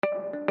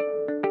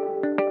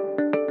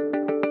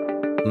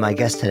My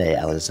guest today,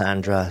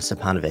 Aleksandra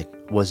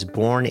Scepanovic, was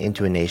born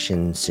into a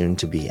nation soon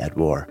to be at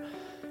war.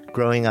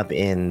 Growing up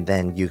in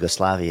then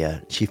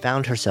Yugoslavia, she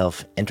found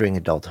herself entering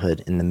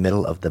adulthood in the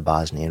middle of the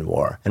Bosnian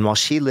War. And while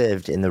she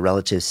lived in the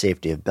relative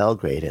safety of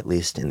Belgrade, at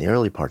least in the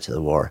early parts of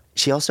the war,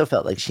 she also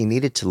felt like she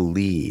needed to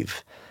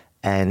leave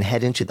and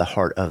head into the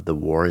heart of the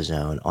war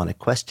zone on a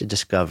quest to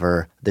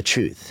discover the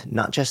truth,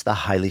 not just the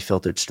highly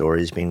filtered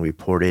stories being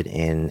reported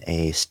in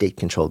a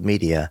state-controlled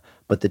media,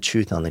 but the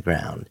truth on the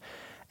ground.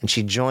 And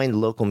she joined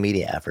local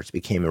media efforts,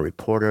 became a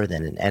reporter,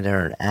 then an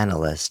editor and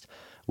analyst,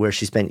 where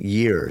she spent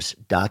years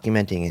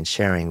documenting and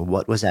sharing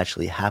what was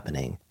actually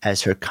happening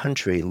as her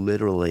country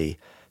literally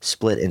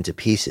split into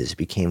pieces,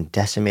 became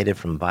decimated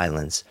from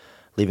violence,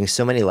 leaving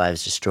so many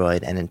lives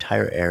destroyed and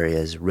entire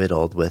areas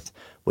riddled with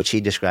what she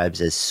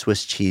describes as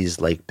Swiss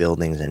cheese-like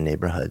buildings and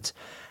neighborhoods.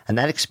 And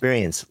that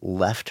experience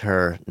left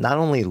her not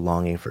only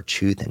longing for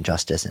truth and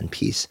justice and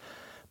peace,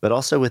 but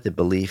also with a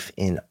belief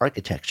in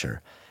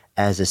architecture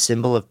as a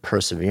symbol of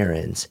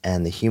perseverance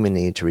and the human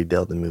need to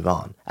rebuild and move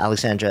on.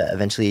 Aleksandra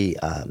eventually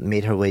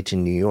made her way to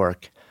New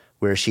York,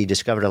 where she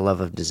discovered a love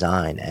of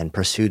design and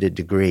pursued a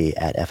degree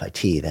at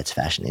FIT, that's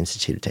Fashion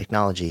Institute of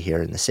Technology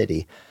here in the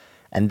city.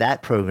 And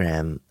that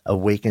program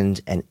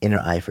awakened an inner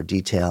eye for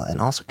detail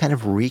and also kind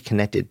of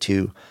reconnected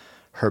to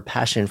her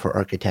passion for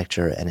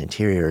architecture and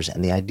interiors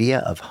and the idea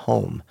of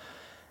home.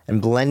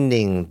 And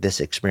blending this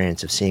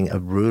experience of seeing a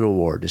brutal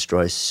war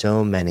destroy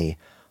so many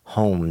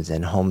homes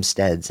and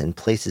homesteads and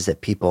places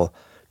that people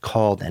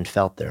called and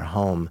felt their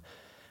home,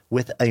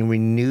 with a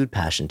renewed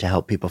passion to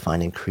help people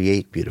find and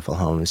create beautiful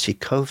homes, she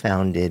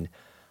co-founded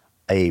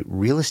a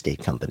real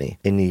estate company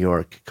in New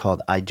York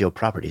called Ideal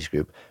Properties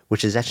Group,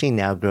 which has actually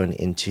now grown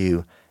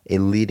into a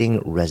leading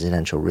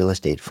residential real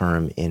estate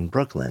firm in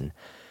Brooklyn.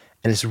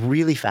 And it's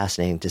really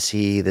fascinating to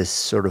see this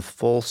sort of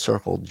full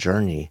circle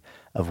journey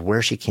of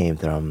where she came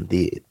from,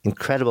 the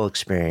incredible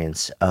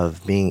experience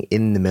of being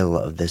in the middle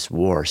of this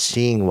war,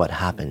 seeing what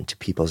happened to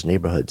people's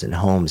neighborhoods and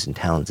homes and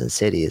towns and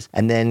cities,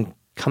 and then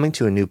coming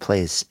to a new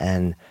place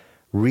and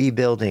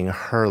rebuilding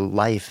her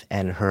life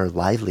and her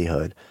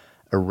livelihood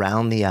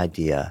around the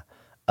idea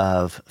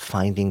of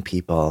finding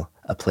people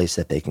a place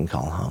that they can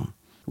call home.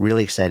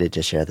 Really excited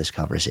to share this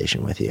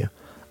conversation with you.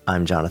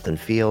 I'm Jonathan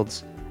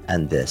Fields,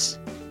 and this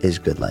is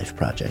Good Life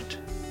Project.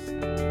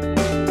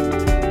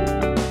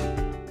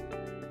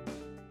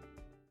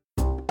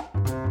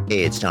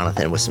 Hey, it's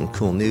Jonathan with some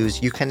cool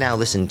news. You can now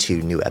listen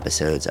to new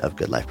episodes of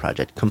Good Life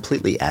Project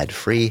completely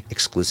ad-free,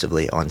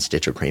 exclusively on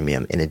Stitcher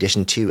Premium. In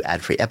addition to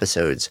ad-free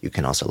episodes, you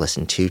can also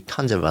listen to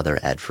tons of other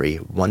ad-free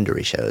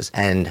Wondery shows.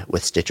 And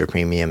with Stitcher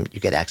Premium, you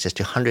get access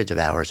to hundreds of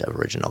hours of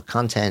original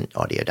content,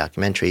 audio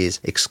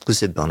documentaries,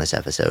 exclusive bonus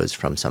episodes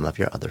from some of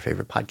your other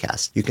favorite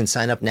podcasts. You can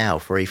sign up now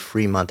for a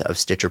free month of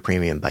Stitcher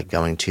Premium by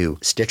going to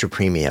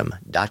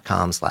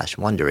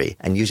stitcherpremium.com/Wondery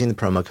and using the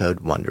promo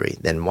code Wondery.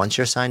 Then once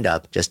you're signed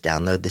up, just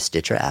download the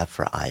Stitcher app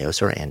for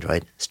iOS or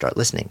Android, start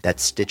listening.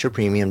 That's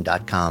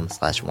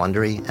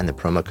stitcherpremium.com/Wondery and the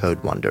promo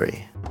code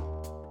Wondery.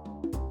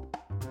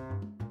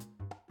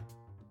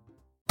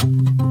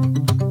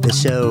 The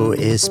show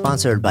is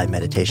sponsored by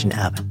meditation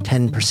app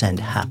 10%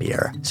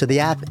 Happier. So the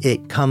app,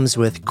 it comes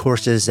with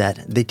courses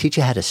that they teach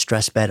you how to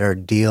stress better,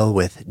 deal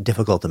with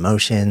difficult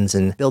emotions,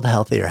 and build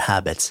healthier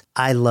habits.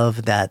 I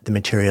love that the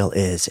material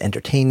is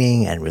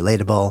entertaining and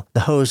relatable.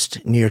 The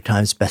host, New York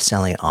Times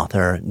bestselling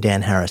author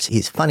Dan Harris,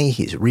 he's funny,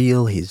 he's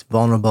real, he's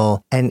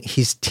vulnerable, and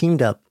he's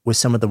teamed up with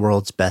some of the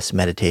world's best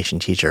meditation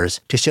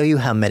teachers to show you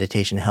how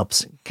meditation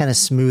helps kind of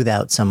smooth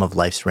out some of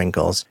life's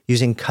wrinkles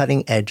using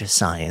cutting-edge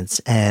science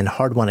and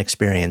hard-won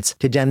experience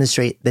to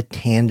demonstrate the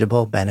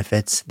tangible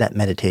benefits that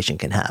meditation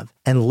can have.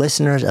 And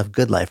listeners of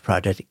Good Life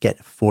Project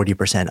get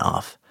 40%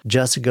 off.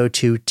 Just go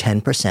to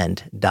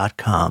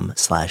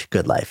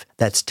 10percent.com/goodlife.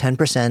 That's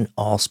 10%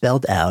 all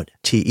spelled out,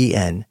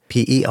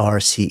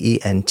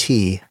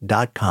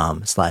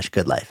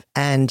 TENPERCENT.com/goodlife.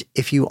 And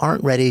if you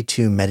aren't ready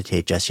to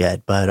meditate just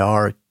yet, but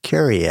are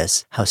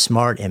curious how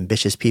smart,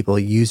 ambitious people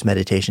use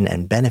meditation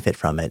and benefit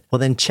from it, well,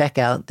 then check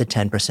out the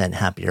 10%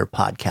 Happier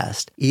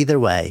podcast. Either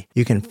way,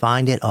 you can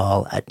find it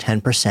all at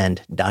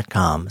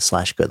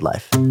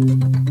 10percent.com/goodlife.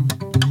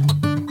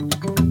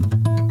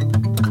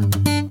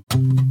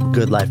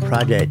 Good Life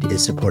Project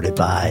is supported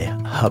by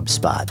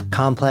HubSpot.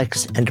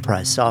 Complex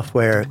enterprise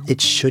software,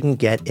 it shouldn't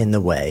get in the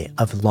way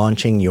of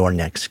launching your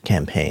next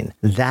campaign.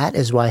 That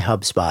is why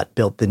HubSpot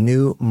built the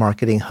new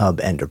Marketing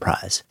Hub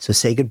Enterprise. So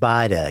say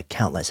goodbye to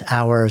countless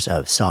hours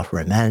of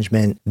software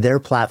management. Their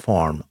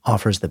platform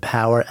offers the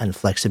power and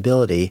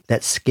flexibility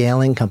that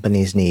scaling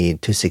companies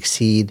need to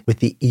succeed with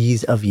the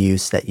ease of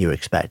use that you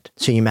expect.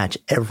 So you match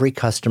every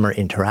customer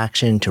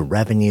interaction to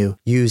revenue,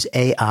 use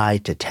AI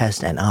to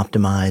test and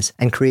optimize,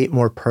 and create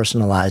more personalized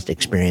personalized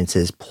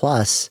experiences.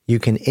 Plus, you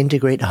can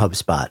integrate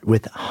HubSpot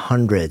with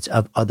hundreds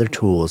of other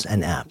tools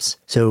and apps.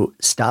 So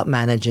stop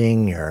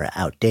managing your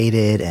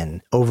outdated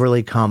and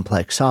overly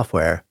complex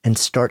software and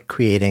start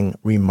creating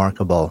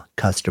remarkable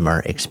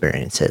customer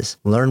experiences.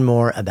 Learn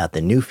more about the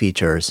new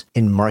features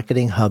in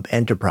Marketing Hub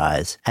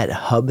Enterprise at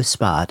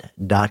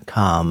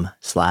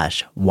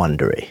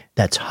HubSpot.com/Wondery.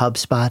 That's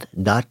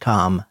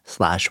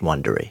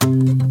HubSpot.com/Wondery.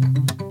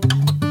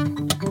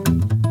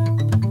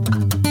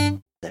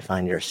 I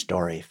find your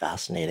story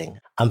fascinating.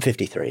 I'm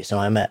 53, so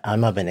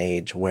I'm of an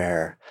age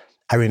where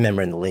I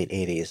remember in the late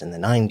 80s and the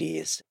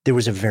 90s, there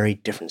was a very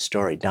different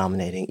story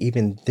dominating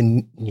even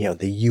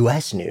the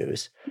US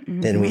news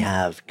than we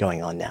have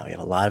going on now. We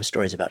have a lot of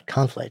stories about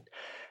conflict,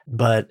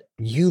 but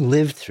you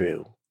lived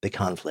through the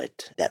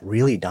conflict that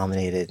really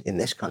dominated in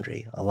this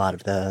country a lot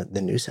of the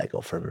news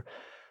cycle for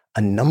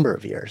a number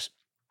of years.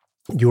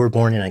 You were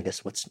born in, I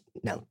guess, what's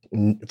now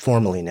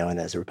formally known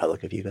as the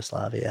Republic of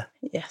Yugoslavia.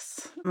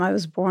 Yes, I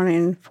was born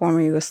in former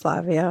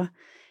Yugoslavia.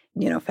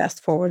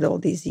 Fast forward all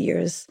these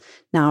years.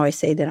 Now I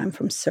say that I'm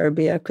from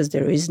Serbia because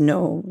there is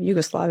no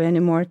Yugoslavia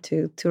anymore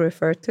to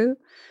refer to.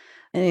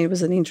 And it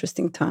was an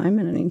interesting time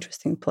and an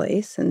interesting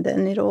place. And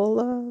then it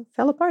all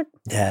fell apart.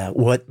 Yeah.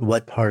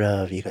 What part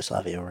of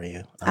Yugoslavia were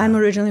you? I'm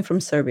originally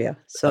from Serbia.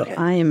 So okay.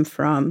 I am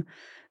from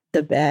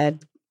the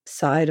bad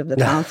side of the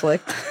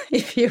conflict,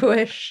 if you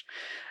wish.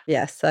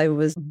 Yes, I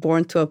was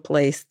born to a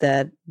place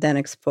that then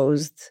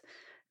exposed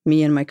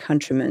me and my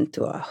countrymen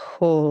to a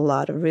whole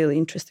lot of really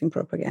interesting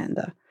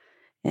propaganda.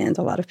 And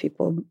a lot of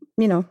people,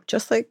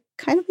 just like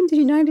kind of in the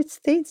United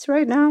States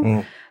right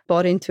now,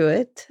 bought into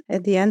it.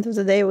 At the end of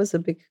the day, it was a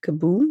big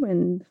kaboom.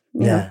 And,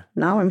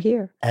 now I'm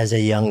here. As a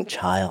young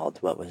child,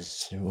 what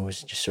was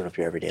just sort of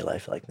your everyday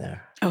life like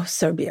there? Oh,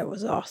 Serbia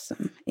was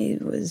awesome.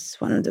 It was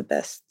one of the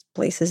best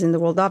places in the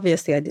world.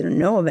 Obviously, I didn't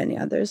know of any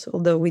others,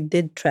 although we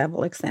did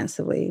travel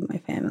extensively, my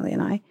family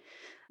and I.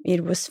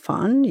 It was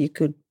fun. You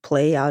could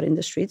play out in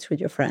the streets with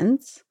your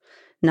friends,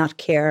 not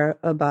care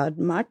about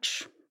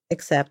much,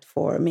 except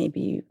for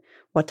maybe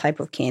what type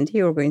of candy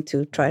you were going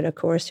to try to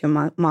coerce your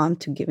mom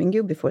to giving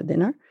you before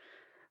dinner.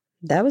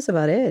 That was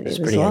about it. It was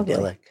pretty lovely.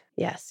 Idyllic.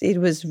 Yes, it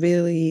was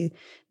really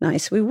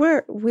nice. We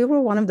were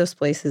one of those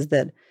places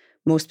that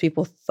most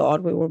people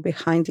thought we were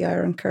behind the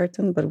Iron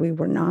Curtain, but we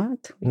were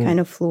not. We kind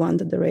of flew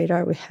under the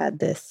radar. We had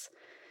this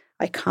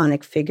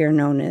iconic figure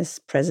known as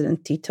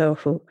President Tito,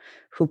 who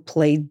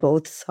played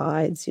both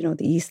sides, the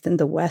East and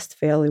the West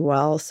fairly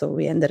well. So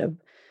we ended up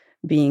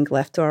being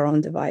left to our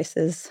own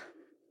devices.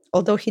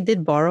 Although he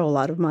did borrow a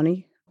lot of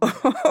money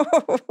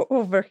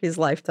over his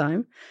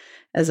lifetime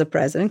as a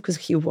president, because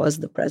he was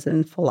the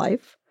president for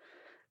life.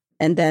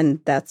 And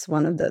then that's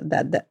one of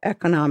the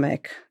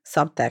economic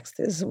subtext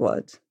is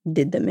what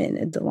did them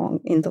in the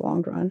long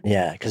run.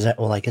 Yeah, because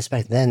I guess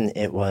back then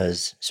it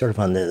was sort of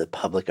under the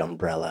public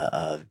umbrella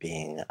of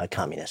being a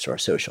communist or a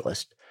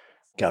socialist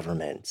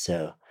government.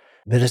 So,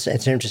 but it's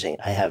interesting.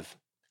 I have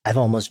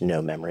almost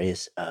no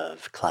memories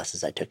of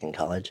classes I took in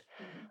college.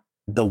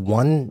 The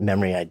one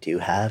memory I do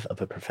have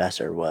of a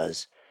professor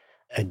was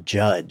a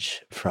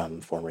judge from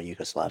former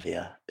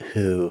Yugoslavia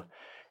who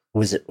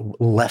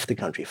left the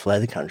country,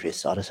 fled the country,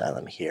 sought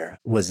asylum here,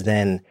 was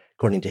then,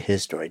 according to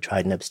his story,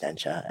 tried in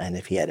absentia, and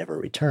if he had ever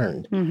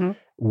returned,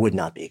 would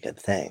not be a good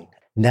thing.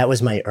 And that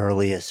was my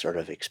earliest sort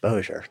of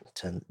exposure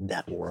to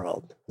that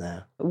world.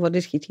 What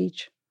did he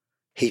teach?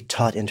 He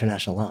taught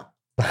international law.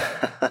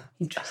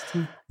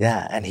 Interesting.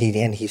 Yeah, and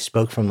he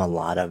spoke from a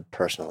lot of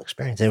personal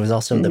experience. It was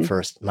also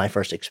my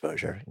first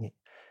exposure,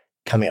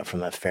 coming up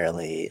from a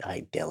fairly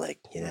idyllic,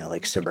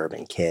 like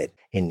suburban kid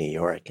in New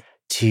York,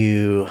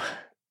 to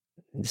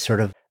sort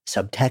of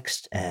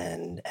subtext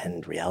and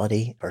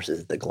reality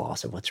versus the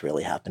gloss of what's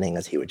really happening,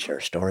 as he would share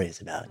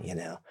stories about,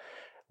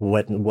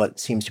 what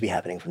seems to be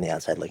happening from the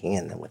outside looking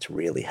in and what's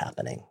really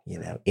happening,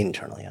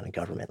 internally on a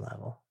government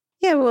level.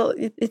 Yeah, well,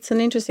 it's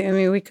an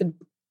interesting, we could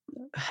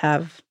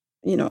have,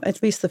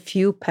 at least a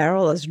few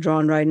parallels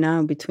drawn right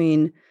now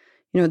between,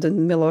 the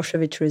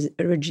Milosevic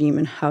regime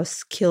and how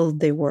skilled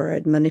they were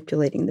at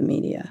manipulating the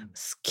media,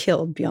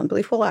 skilled beyond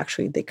belief. Well,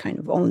 actually, they kind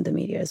of owned the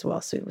media as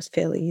well, so it was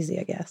fairly easy,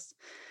 I guess,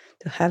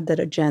 to have that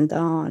agenda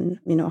on,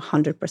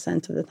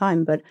 100% of the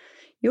time. But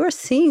you are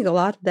seeing a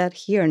lot of that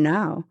here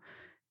now.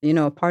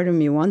 Part of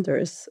me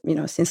wonders,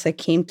 since I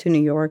came to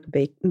New York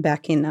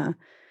back in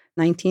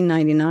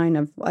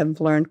 1999,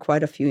 I've learned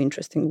quite a few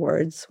interesting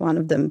words, one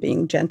of them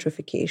being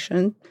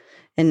gentrification.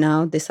 And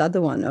now this other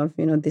one of,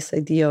 this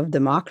idea of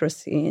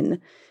democracy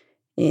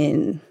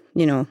in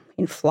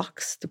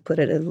flux, to put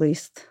it at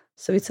least.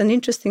 So it's an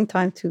interesting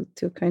time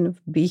to kind of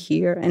be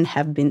here and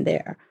have been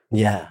there.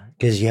 Yeah,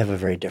 because you have a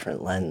very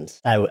different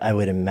lens. I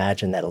would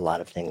imagine that a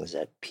lot of things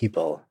that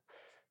people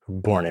who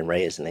are born and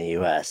raised in the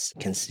U.S.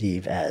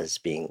 conceive as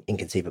being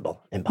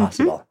inconceivable,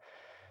 impossible.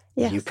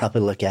 Yes. You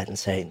probably look at it and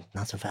say,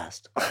 not so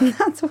fast.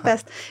 Not so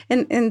fast.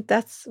 And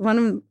that's one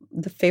of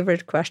the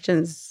favorite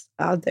questions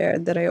out there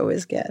that I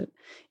always get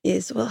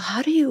is, well,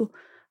 how do you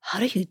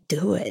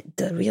do it?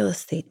 The real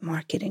estate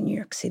market in New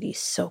York City is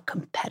so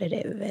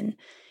competitive and,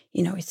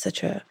 it's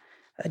such a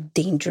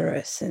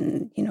dangerous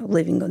and,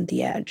 living on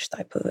the edge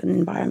type of an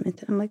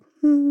environment. And I'm like,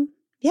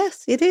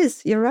 yes, it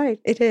is. You're right.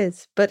 It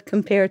is. But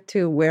compared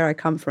to where I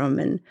come from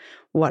and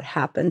what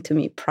happened to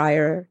me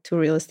prior to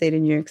real estate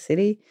in New York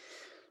City,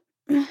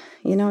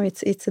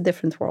 it's a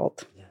different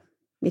world. Yeah.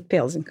 It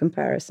pales in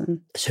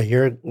comparison. So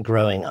you're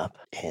growing up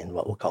in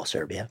what we'll call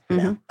Serbia for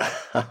now.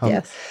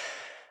 Yes.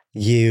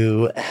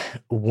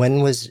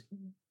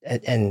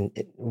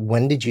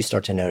 When did you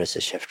start to notice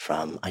a shift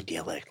from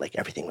idyllic, like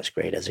everything was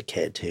great as a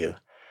kid, to,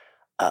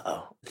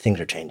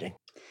 things are changing?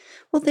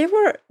 Well,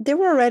 there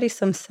were already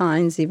some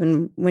signs,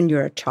 even when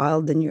you're a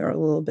child and you're a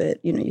little bit,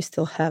 you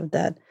still have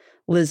that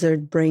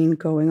lizard brain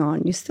going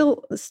on. You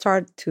still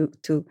start to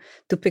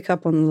pick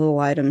up on little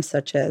items,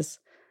 such as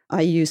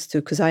I used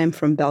to, because I am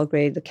from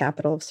Belgrade, the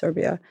capital of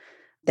Serbia,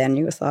 then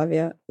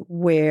Yugoslavia,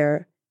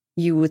 where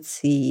you would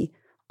see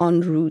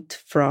en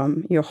route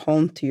from your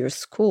home to your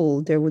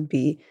school, there would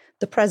be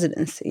the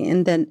presidency.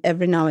 And then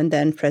every now and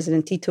then,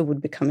 President Tito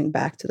would be coming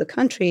back to the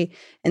country,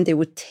 and they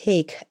would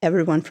take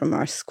everyone from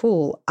our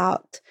school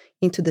out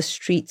into the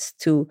streets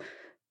to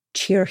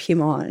cheer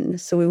him on.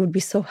 So we would be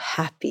so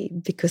happy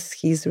because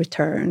he's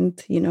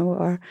returned,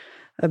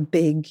 a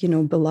big,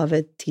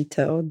 beloved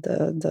Tito,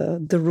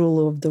 the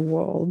ruler of the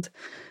world.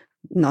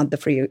 Not the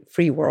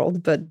free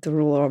world, but the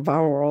ruler of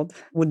our world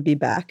would be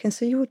back. And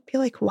so you would be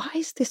like, why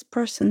is this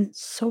person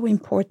so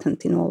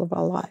important in all of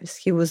our lives?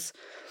 He was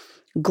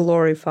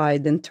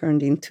glorified and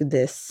turned into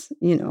this,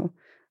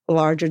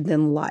 larger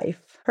than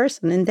life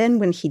person. And then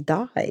when he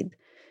died,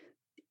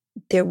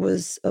 there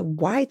was a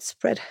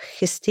widespread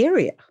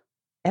hysteria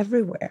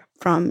everywhere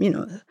from,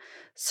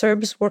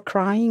 Serbs were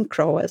crying,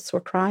 Croats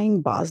were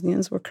crying,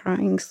 Bosnians were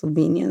crying,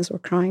 Slovenians were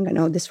crying. I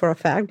know this for a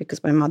fact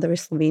because my mother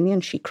is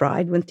Slovenian. She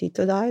cried when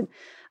Tito died.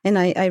 And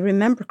I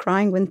remember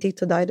crying when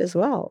Tito died as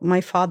well. My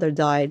father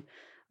died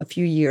a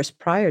few years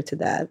prior to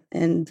that.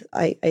 And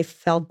I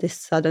felt this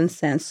sudden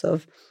sense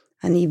of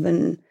an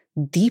even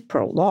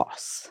deeper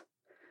loss,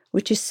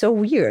 which is so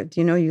weird.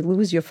 You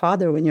lose your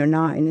father when you're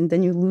 9, and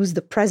then you lose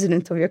the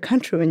president of your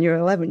country when you're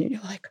 11. And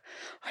you're like,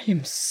 I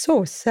am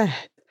so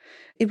sad.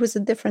 It was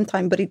a different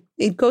time, but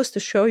it goes to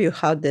show you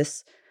how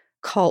this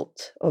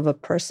cult of a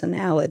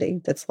personality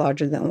that's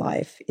larger than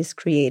life is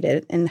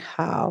created, and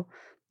how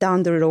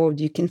down the road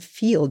you can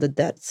feel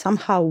that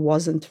somehow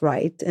wasn't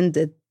right, and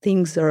that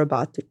things are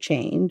about to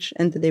change,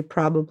 and that they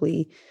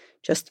probably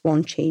just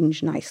won't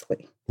change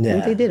nicely. Yeah.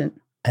 And they didn't.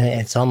 And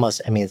it's almost,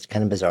 it's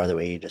kind of bizarre the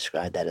way you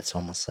describe that. It's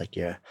almost like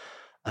you're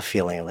a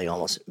feeling of like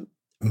almost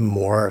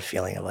more a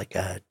feeling of like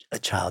a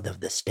child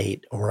of the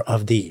state or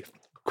of the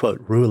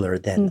quote ruler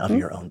than of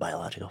your own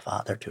biological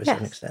father to a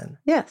certain extent.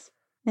 Yes.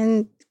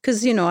 And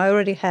because, I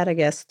already had, I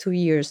guess, 2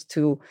 years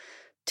to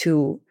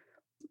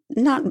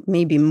not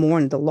maybe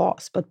mourn the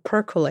loss, but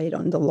percolate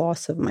on the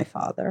loss of my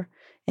father.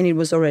 And it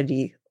was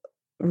already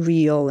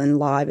real and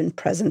live and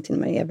present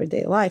in my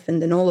everyday life.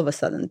 And then all of a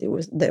sudden there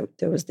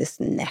was this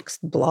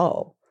next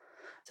blow.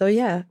 So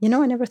yeah, I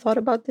never thought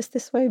about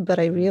this way, but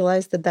I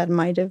realized that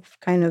might have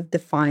kind of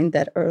defined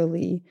that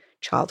early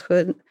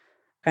childhood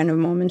kind of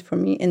moment for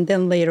me. And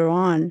then later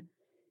on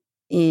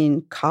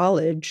in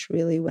college,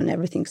 really, when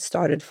everything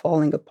started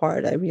falling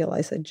apart, I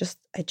realized I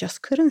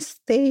just couldn't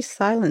stay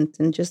silent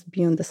and just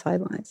be on the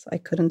sidelines. I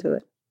couldn't do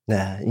it.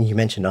 Yeah, and you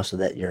mentioned also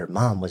that your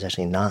mom was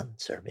actually not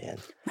Serbian.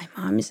 My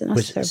mom is not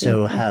Serbian.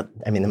 So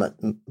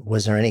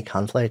was there any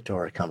conflict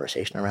or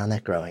conversation around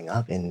that growing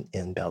up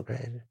in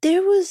Belgrade?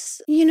 There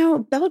was,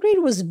 Belgrade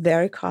was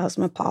very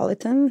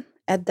cosmopolitan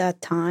at that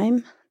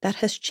time. That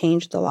has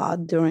changed a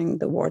lot during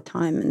the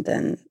wartime, and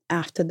then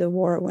after the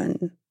war,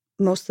 when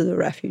most of the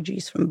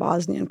refugees from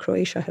Bosnia and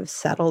Croatia have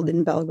settled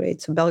in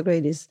Belgrade. So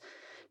Belgrade is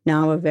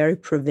now a very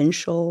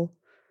provincial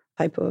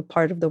type of a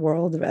part of the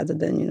world rather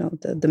than,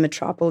 the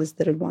metropolis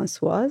that it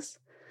once was.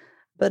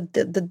 But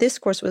the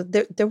discourse was,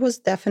 there was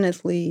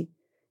definitely,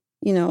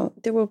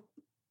 there were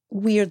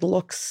weird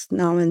looks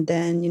now and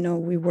then,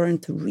 we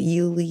weren't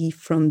really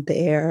from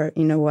there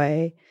in a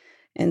way.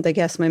 And I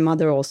guess my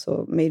mother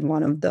also made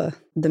one of the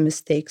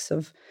mistakes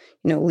of,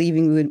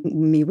 leaving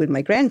me with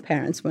my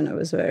grandparents when I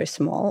was very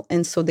small.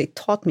 And so they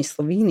taught me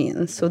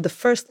Slovenian. So the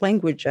first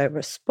language I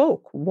ever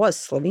spoke was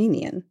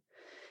Slovenian.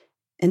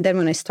 And then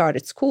when I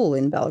started school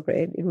in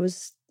Belgrade, it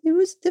was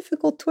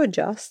difficult to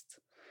adjust.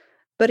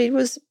 But it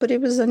was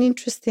an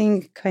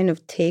interesting kind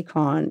of take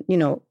on,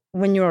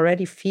 when you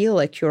already feel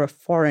like you're a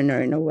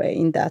foreigner in a way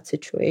in that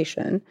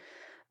situation.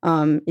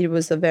 It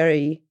was a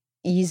very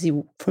easy,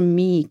 for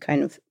me,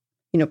 kind of,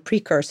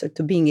 precursor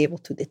to being able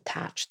to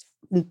detach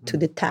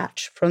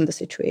from the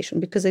situation,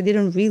 because I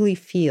didn't really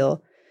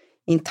feel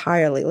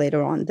entirely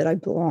later on that I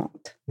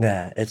belonged.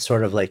 Yeah, it's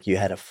sort of like you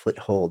had a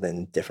foothold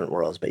in different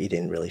worlds, but you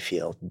didn't really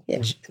feel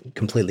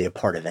completely a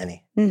part of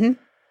any. Mm-hmm.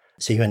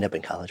 So you end up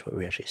in college. What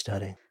were you actually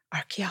studying?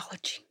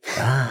 Archaeology.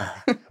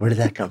 Where did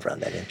that come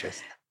from, that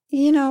interest?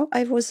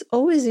 I was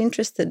always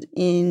interested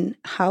in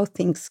how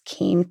things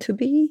came to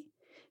be,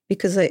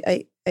 because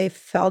I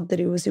felt that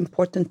it was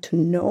important to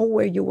know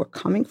where you were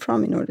coming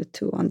from in order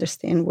to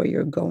understand where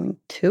you're going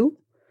to.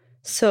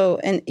 So,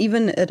 and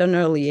even at an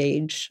early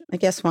age, I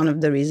guess one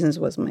of the reasons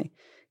was my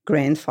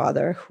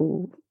grandfather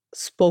who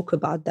spoke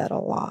about that a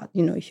lot.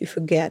 If you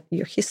forget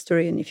your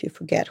history and if you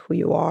forget who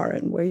you are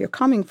and where you're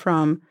coming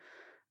from,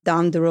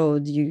 down the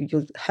road,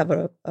 you'll have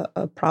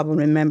a problem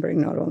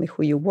remembering not only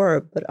who you were,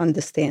 but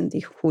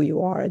understanding who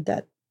you are at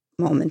that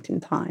moment in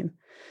time.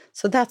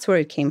 So that's where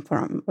it came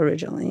from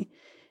originally.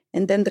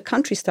 And then the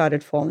country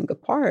started falling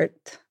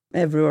apart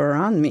everywhere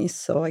around me.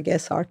 So I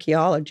guess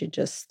archaeology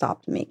just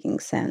stopped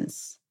making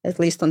sense, at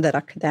least on that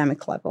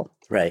academic level.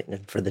 Right.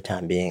 And for the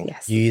time being,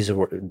 Yes. you use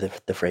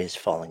the phrase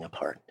falling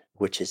apart,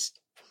 which is,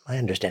 my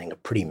understanding, a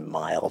pretty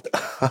mild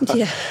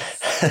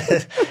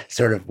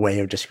sort of way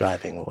of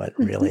describing what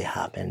really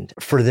happened.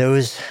 For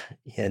those,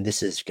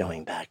 this is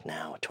going back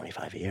now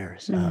 25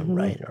 years,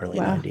 right? Early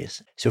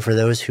 90s. So for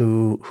those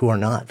who are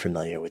not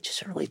familiar with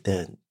sort of like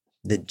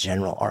the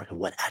general arc of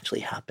what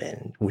actually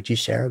happened, would you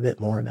share a bit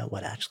more about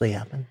what actually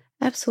happened?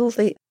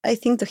 Absolutely. I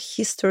think the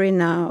history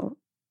now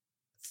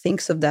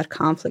thinks of that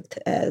conflict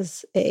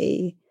as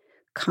a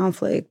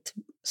conflict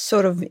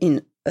sort of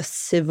in a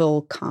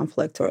civil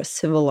conflict or a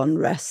civil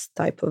unrest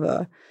type of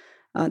a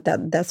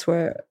that's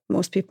where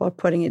most people are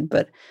putting it.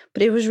 But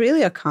it was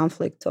really a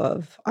conflict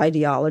of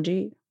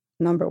ideology,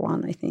 number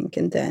one, I think.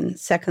 And then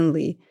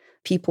secondly,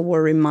 people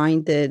were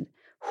reminded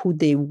who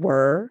they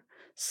were.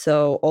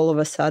 So all of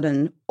a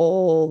sudden,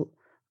 all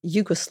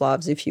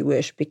Yugoslavs, if you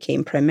wish,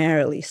 became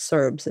primarily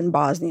Serbs and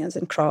Bosnians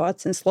and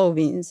Croats and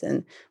Slovenes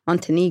and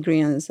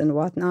Montenegrians and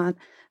whatnot.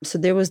 So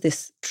there was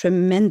this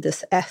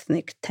tremendous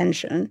ethnic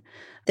tension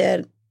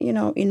that,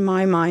 in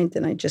my mind,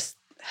 and I just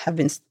have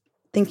been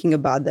thinking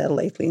about that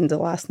lately in the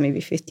last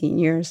maybe 15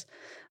 years,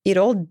 it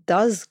all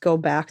does go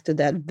back to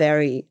that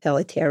very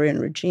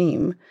elitarian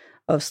regime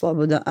of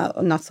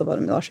not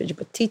Slobodan Milosevic,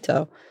 but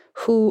Tito,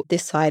 who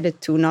decided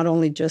to not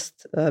only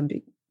just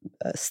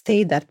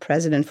stay that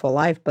president for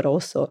life, but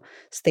also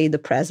stay the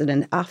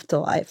president after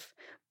life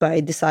by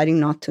deciding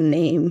not to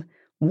name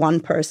one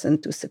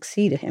person to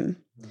succeed him.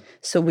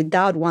 So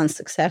without one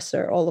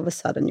successor, all of a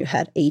sudden you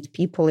had 8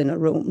 people in a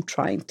room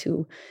trying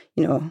to,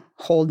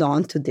 hold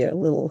on to their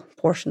little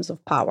portions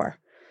of power.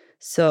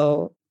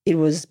 So it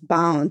was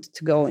bound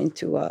to go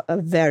into a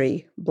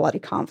very bloody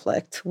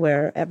conflict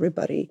where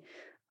everybody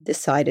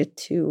decided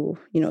to,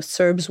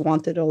 Serbs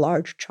wanted a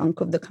large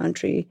chunk of the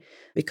country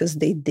because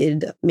they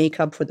did make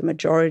up for the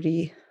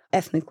majority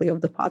ethnically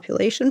of the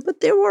population.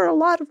 But there were a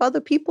lot of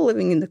other people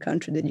living in the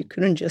country that you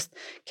couldn't just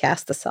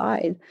cast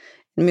aside.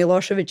 And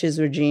Milosevic's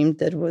regime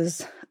that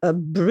was a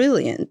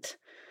brilliant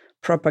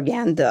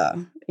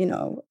propaganda,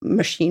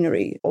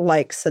 machinery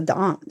like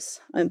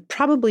Saddam's, and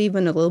probably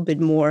even a little bit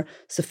more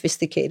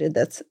sophisticated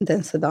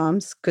than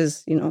Saddam's,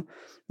 because,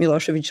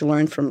 Milosevic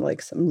learned from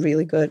like some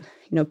really good,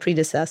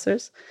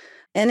 predecessors.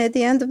 And at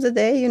the end of the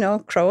day,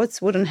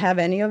 Croats wouldn't have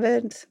any of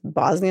it.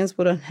 Bosnians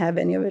wouldn't have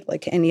any of it.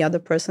 Like any other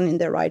person in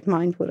their right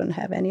mind wouldn't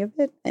have any of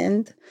it.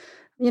 And,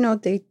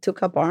 they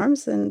took up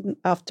arms. And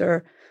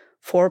after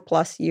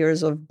 4+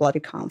 years of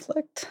bloody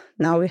conflict,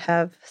 now we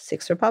have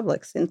 6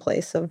 republics in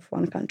place of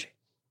one country.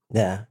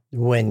 Yeah.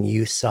 When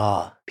you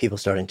saw people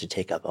starting to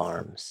take up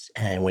arms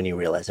and when you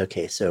realize,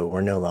 okay, so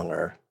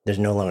there's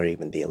no longer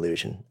even the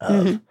illusion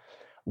of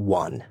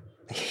one,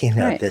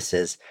 Right. This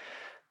is,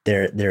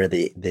 there are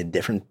the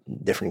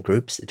different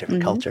groups, the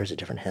different cultures, the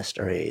different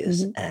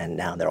histories, and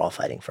now they're all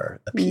fighting for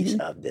a piece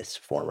of this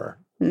former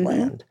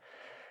land.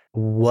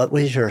 What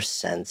was your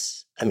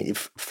sense? I mean,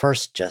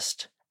 first,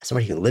 just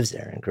somebody who lives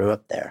there and grew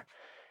up there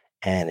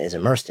and is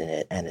immersed in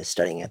it and is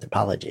studying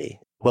anthropology,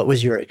 what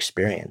was your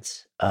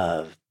experience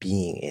of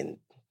being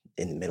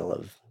in the middle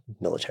of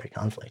military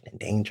conflict and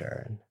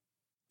danger?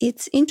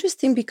 It's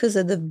interesting because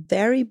at the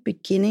very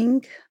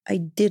beginning, I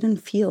didn't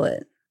feel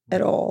it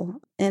at all.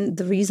 And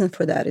the reason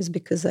for that is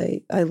because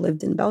I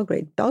lived in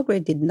Belgrade.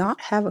 Belgrade did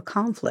not have a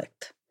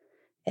conflict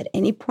at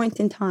any point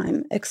in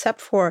time, except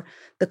for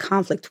the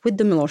conflict with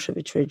the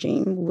Milosevic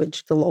regime,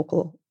 which the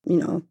local,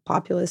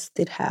 populace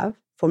did have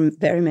for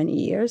very many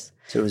years.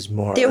 So it was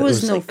more,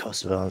 like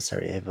Kosovo and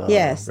Sarajevo.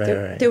 Yes,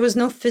 Right. There was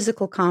no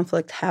physical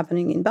conflict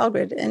happening in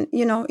Belgrade. And,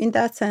 in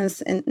that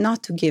sense, and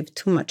not to give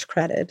too much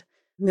credit,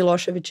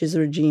 Milosevic's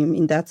regime,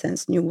 in that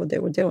sense, knew what they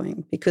were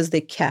doing because they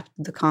kept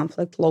the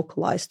conflict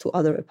localized to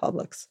other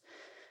republics.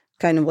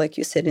 Kind of like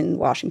you sit in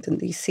Washington,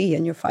 D.C.,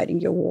 and you're fighting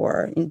your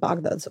war in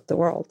Baghdad's of the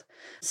world.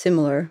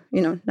 Similar,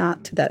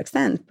 not to that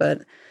extent,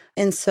 but,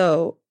 and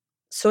so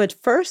at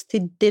first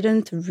it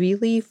didn't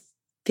really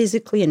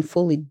physically and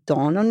fully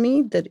dawn on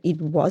me that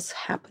it was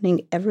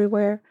happening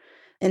everywhere.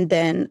 And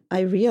then I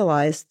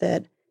realized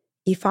that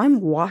if I'm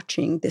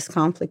watching this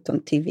conflict on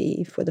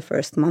TV for the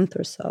first month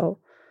or so,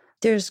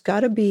 there's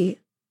got to be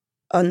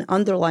an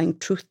underlying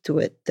truth to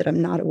it that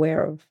I'm not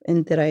aware of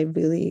and that I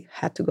really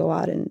had to go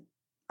out and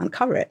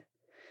uncover it.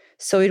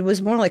 So it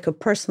was more like a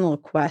personal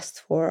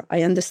quest for,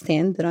 I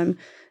understand that I'm,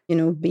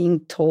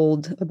 being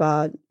told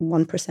about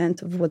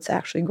 1% of what's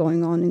actually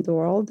going on in the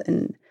world.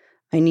 And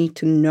I need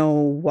to know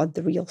what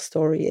the real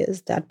story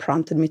is. That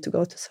prompted me to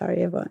go to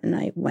Sarajevo. And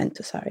I went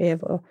to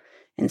Sarajevo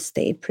and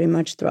stayed pretty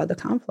much throughout the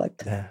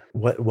conflict. Yeah.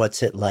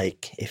 What's it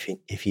like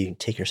if you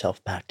take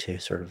yourself back to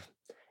sort of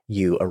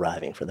you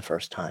arriving for the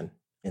first time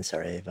in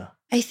Sarajevo?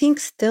 I think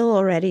still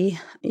already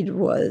it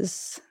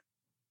was,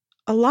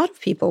 a lot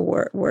of people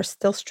were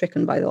still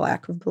stricken by the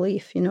lack of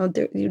belief.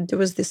 There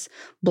was this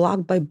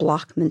block by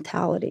block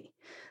mentality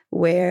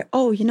where,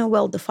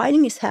 well, the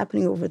fighting is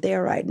happening over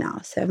there right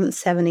now, 7,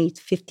 8,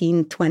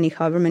 15, 20,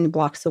 however many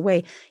blocks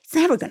away. It's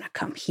never going to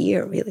come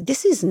here, really.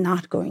 This is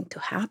not going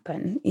to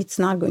happen. It's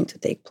not going to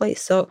take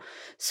place. So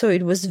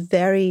it was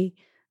very,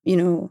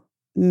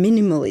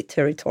 minimally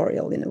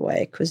territorial in a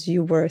way, because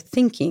you were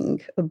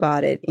thinking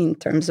about it in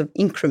terms of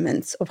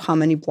increments of how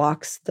many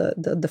blocks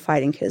the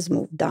fighting has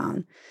moved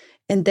down.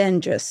 And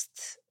then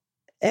just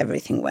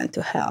everything went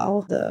to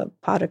hell. The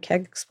powder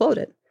keg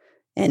exploded.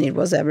 And it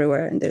was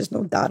everywhere, and there's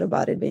no doubt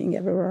about it being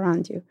everywhere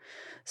around you.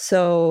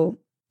 So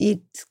it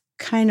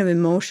kind of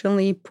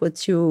emotionally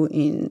puts you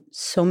in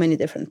so many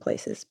different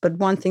places. But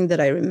one thing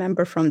that I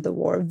remember from the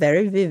war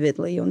very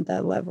vividly on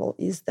that level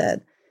is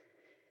that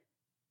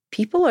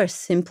people are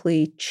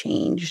simply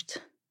changed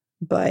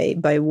by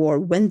war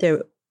when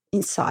they're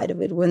inside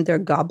of it, when they're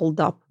gobbled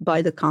up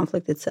by the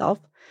conflict itself.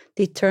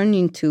 They turn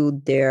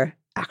into their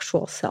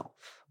actual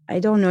self. I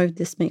don't know if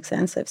this makes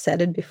sense. I've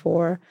said it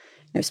before.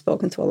 I've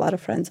spoken to a lot of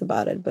friends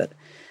about it, but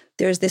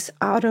there's this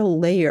outer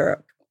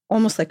layer,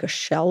 almost like a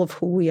shell of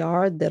who we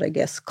are, that I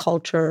guess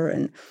culture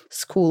and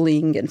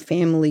schooling and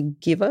family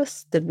give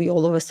us, that we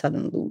all of a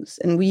sudden lose.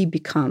 And we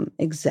become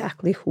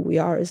exactly who we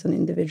are as an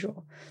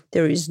individual.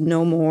 There is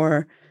no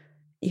more,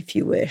 if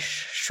you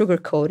wish,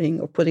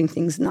 sugarcoating or putting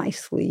things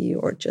nicely,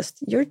 or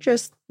you're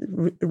just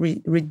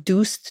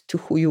reduced to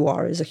who you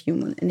are as a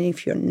human. And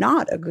if you're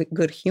not a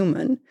good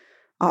human,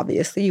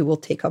 obviously, you will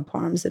take up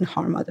arms and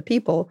harm other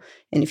people.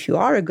 And if you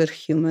are a good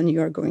human,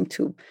 you are going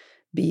to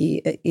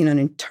be in an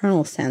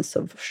internal sense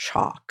of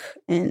shock.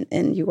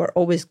 And you are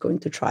always going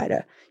to try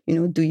to,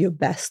 do your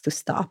best to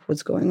stop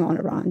what's going on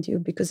around you,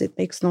 because it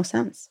makes no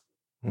sense.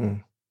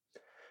 Mm.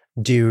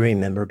 Do you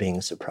remember being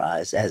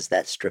surprised as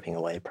that stripping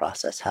away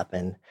process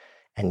happened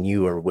and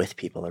you were with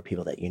people or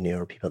people that you knew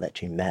or people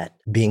that you met,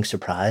 being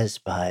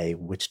surprised by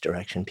which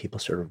direction people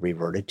sort of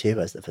reverted to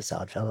as the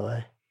facade fell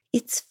away?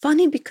 It's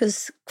funny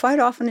because quite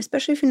often,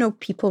 especially if you know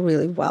people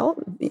really well,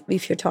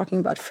 if you're talking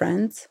about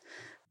friends,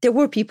 there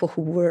were people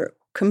who were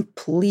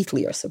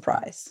completely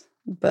surprised.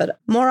 But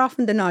more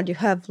often than not, you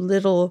have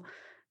little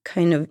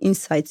kind of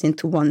insights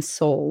into one's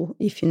soul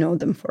if you know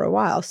them for a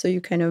while. So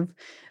you kind of,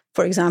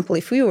 for example,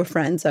 if we were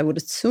friends, I would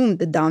assume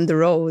that down the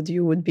road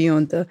you would be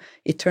on the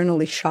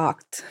eternally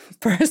shocked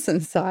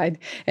person's side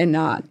and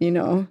not,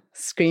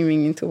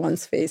 screaming into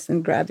one's face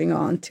and grabbing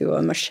onto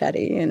a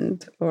machete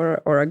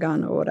or a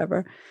gun or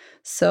whatever.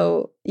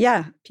 So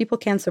yeah, people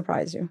can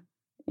surprise you.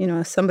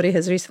 Somebody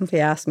has recently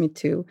asked me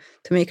to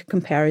make a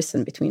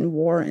comparison between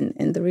war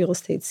and the real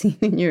estate scene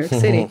in New York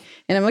City.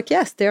 And I'm like,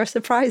 yes, there are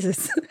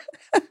surprises.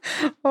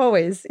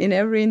 Always, in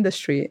every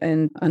industry.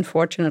 And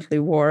unfortunately,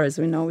 war, as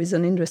we know, is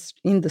an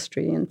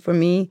industry. And for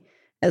me,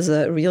 as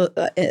a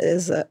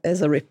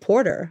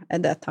reporter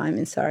at that time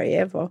in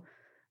Sarajevo,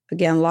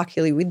 again,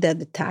 luckily with that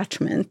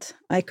detachment,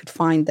 I could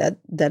find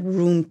that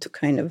room to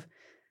kind of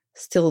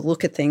still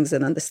look at things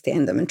and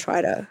understand them and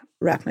try to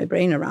wrap my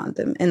brain around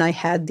them. And I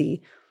had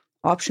the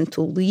option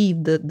to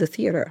leave the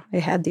theater. I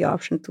had the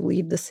option to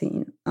leave the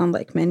scene,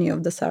 unlike many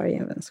of the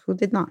Sarajevans who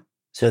did not.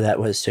 So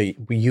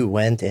you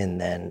went in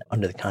then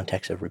under the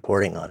context of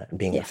reporting on it and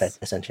being Yes.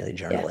 essentially a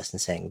journalist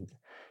Yes. and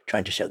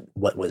trying to show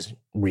what was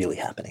really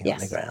happening on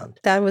the ground.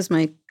 That was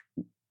my,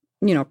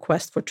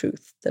 quest for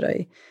truth that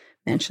I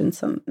mentioned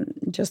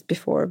just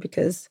before,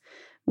 because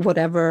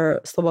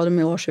whatever Slobodan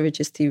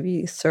Milosevic's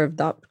TV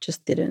served up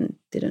just didn't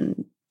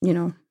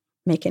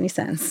make any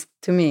sense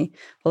to me.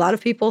 A lot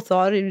of people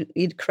thought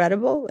it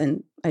credible,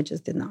 and I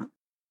just did not.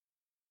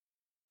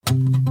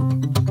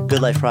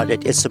 Good Life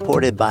Project is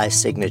supported by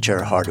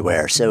Signature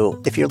Hardware.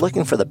 So if you're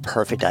looking for the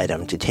perfect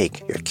item to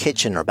take your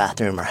kitchen or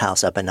bathroom or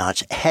house up a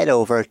notch, head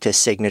over to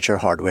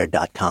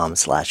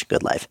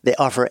signaturehardware.com/goodlife. They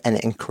offer an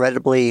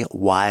incredibly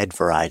wide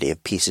variety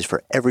of pieces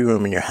for every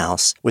room in your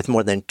house with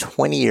more than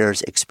 20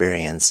 years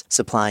experience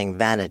supplying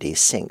vanities,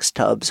 sinks,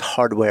 tubs,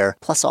 hardware,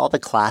 plus all the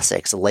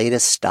classics,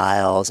 latest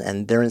styles,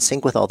 and they're in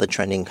sync with all the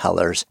trending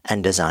colors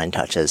and design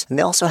touches. And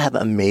they also have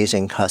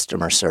amazing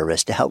customer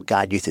service to help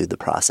guide you through the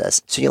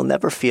process, so you'll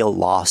never feel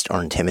lost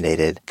or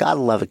intimidated. Gotta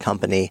love a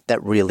company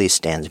that really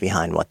stands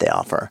behind what they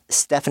offer.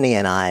 Stephanie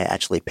and I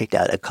actually picked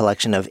out a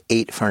collection of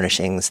 8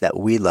 furnishings that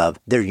we love.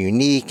 They're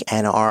unique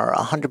and are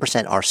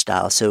 100% our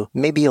style, so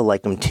maybe you'll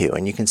like them too.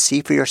 And you can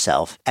see for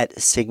yourself at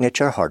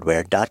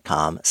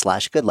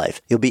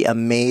signaturehardware.com/goodlife. You'll be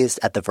amazed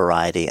at the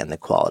variety and the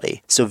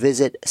quality. So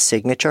visit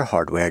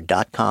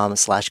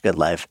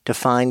signaturehardware.com/goodlife to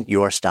find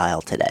your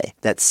style today.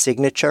 That's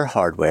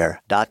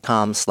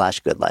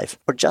signaturehardware.com/goodlife.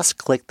 Or just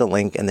click the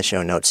link in the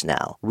show notes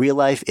now. Real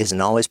life isn't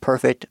always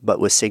perfect, but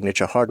with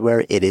Signature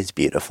Hardware, it is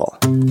beautiful.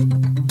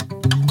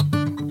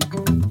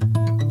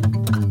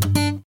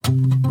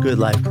 Good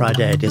Life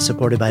Project is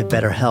supported by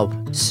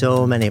BetterHelp.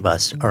 So many of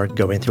us are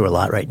going through a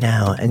lot right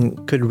now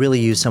and could really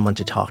use someone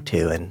to talk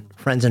to. And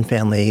friends and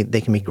family, they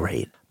can be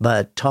great.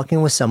 But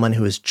talking with someone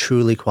who is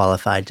truly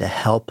qualified to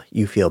help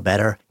you feel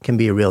better can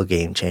be a real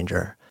game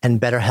changer.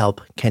 And BetterHelp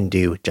can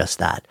do just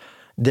that.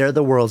 They're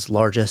the world's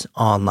largest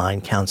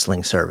online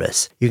counseling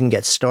service. You can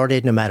get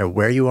started no matter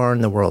where you are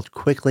in the world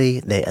quickly.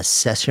 They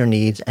assess your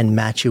needs and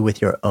match you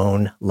with your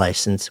own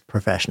licensed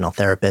professional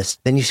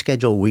therapist. Then you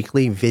schedule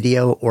weekly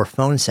video or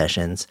phone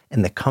sessions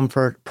in the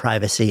comfort,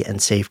 privacy,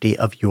 and safety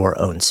of your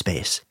own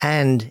space.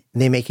 And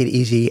they make it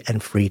easy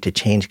and free to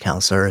change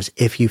counselors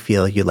if you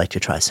feel you'd like to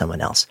try someone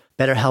else.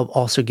 BetterHelp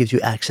also gives you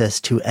access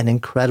to an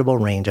incredible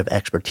range of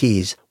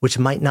expertise, which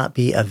might not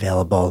be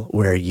available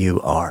where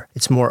you are.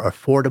 It's more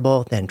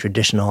affordable than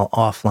traditional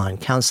offline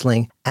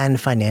counseling,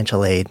 and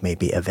financial aid may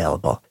be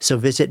available. So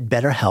visit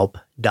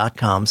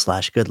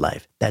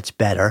betterhelp.com/goodlife. That's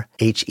better,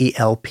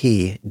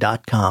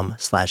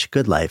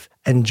 HELP.com/goodlife,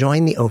 and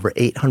join the over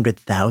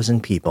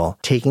 800,000 people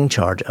taking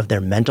charge of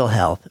their mental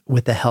health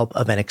with the help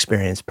of an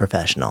experienced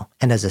professional.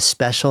 And as a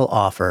special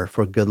offer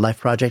for Good Life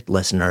Project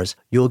listeners,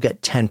 you'll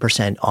get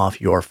 10% off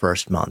your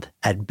first month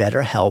at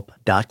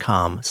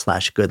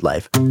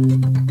betterhelp.com/goodlife.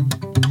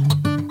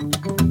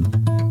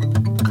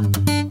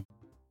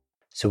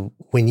 So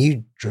when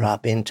you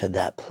drop into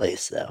that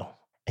place, though,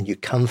 and you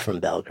come from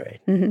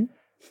Belgrade,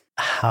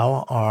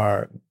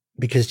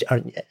 because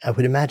I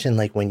would imagine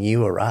like when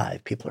you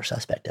arrive, people are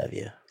suspect of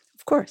you.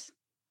 Of course.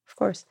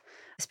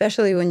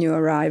 Especially when you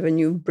arrive and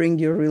you bring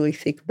your really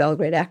thick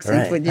Belgrade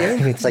accent with you.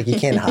 It's like you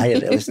can't hide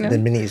it. The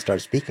minute you start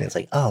speaking, it's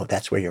like, oh,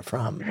 that's where you're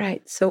from.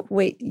 Right. So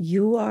wait,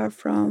 you are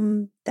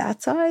from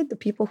that side? The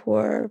people who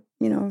are,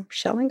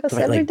 shelling us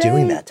every day?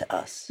 Doing that to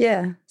us.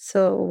 Yeah.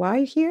 So why are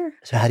you here?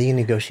 So how do you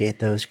negotiate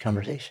those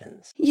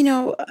conversations?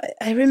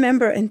 I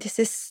remember, and this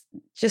is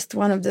just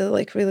one of the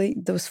really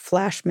those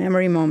flash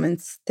memory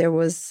moments. There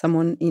was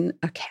someone in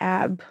a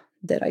cab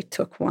that I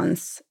took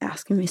once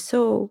asking me,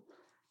 so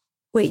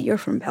wait, you're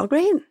from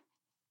Belgrade?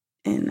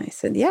 And I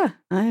said, yeah,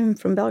 I'm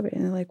from Belgrade.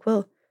 And they're like,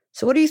 well,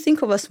 so what do you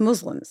think of us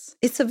Muslims?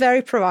 It's a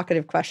very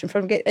provocative question.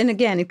 And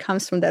again, it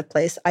comes from that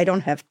place. I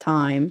don't have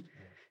time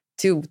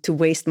to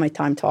waste my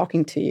time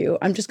talking to you.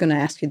 I'm just going to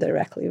ask you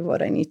directly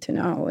what I need to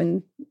know.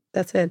 And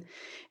that's it.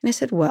 And I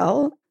said,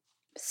 well,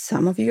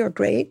 some of you are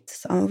great.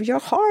 Some of you are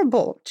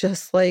horrible,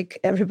 just like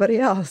everybody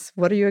else.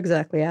 What are you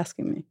exactly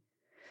asking me?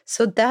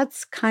 So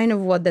that's kind of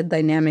what the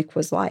dynamic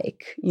was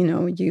like.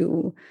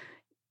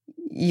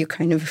 You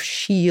kind of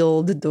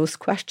shield those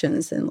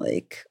questions and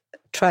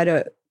try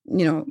to,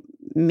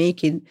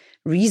 make it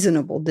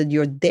reasonable that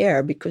you're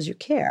there because you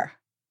care.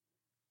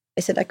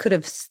 I said, I could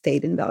have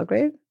stayed in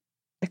Belgrade.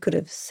 I could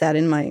have sat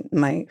in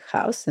my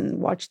house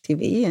and watched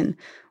TV and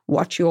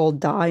watch you all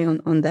die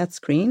on that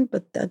screen,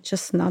 but that's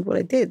just not what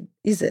I did,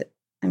 is it?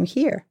 I'm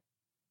here.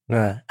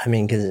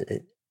 Because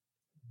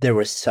there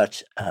was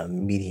such a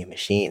media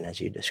machine, as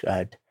you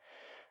described,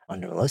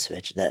 under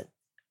Milosevic, that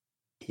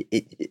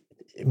it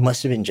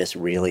must have been just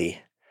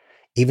really,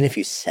 even if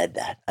you said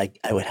that, I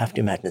would have to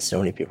imagine so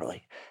many people are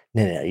like,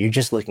 no, you're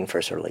just looking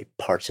for sort of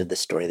parts of the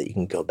story that you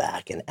can go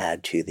back and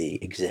add to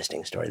the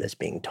existing story that's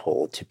being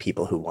told to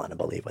people who want to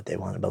believe what they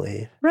want to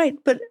believe. Right.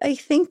 But I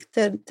think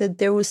that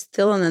there was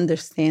still an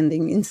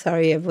understanding in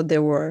Sarajevo.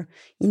 There were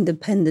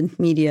independent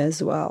media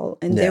as well.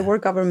 And there were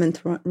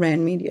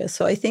government-ran media.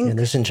 So I think... And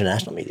there's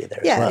international media there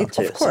as well,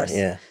 too. Of course.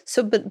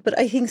 So, but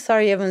I think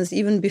Sarajevans,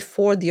 even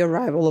before the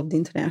arrival of the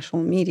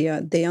international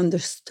media, they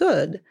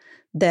understood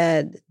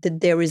that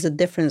there is a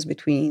difference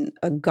between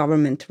a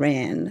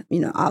government-ran,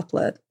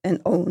 outlet and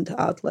owned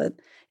outlet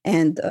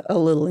and a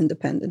little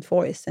independent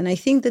voice. And I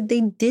think that they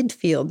did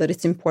feel that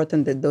it's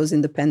important that those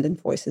independent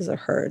voices are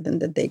heard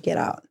and that they get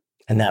out.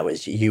 And that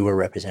was, you were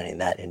representing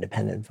that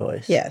independent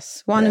voice.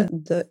 Yes. One of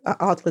the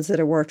outlets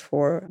that I worked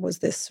for was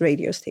this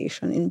radio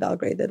station in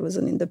Belgrade that was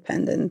an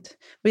independent,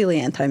 really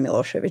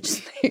anti-Milosevic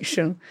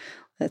station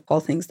that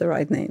called things the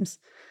right names.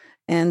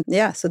 And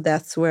so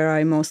that's where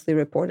I mostly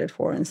reported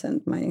for and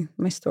sent my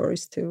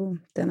stories to.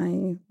 Then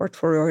I worked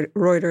for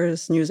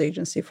Reuters news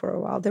agency for a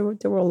while. There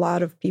were a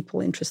lot of people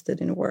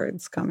interested in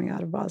words coming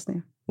out of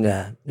Bosnia.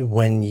 Yeah.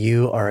 When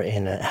you are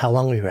how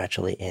long were you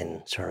actually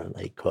in sort of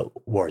quote,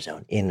 war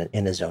zone,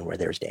 in a zone where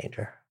there's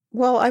danger?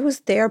 Well, I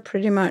was there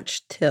pretty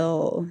much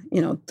till,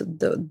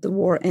 the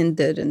war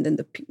ended and then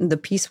the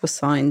peace was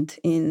signed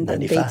in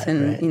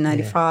Dayton in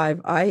 95.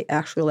 Yeah. I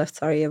actually left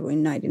Sarajevo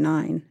in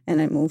 99 and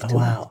I moved to...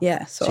 Wow.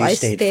 Yeah. So I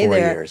stayed 4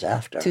 years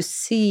after. To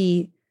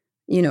see,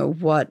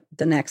 what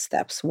the next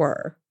steps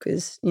were.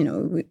 Because,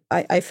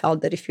 I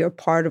felt that if you're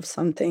part of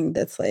something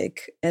that's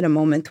at a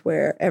moment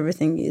where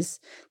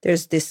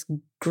there's this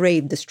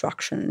grave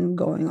destruction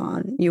going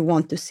on, you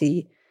want to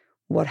see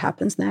what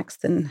happens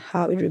next and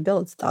how it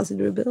rebuilds. Does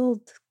it rebuild?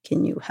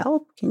 Can you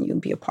help? Can you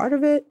be a part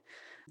of it?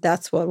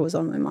 That's what was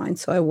on my mind.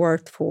 So I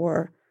worked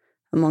for,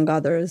 among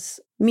others,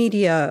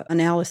 media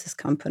analysis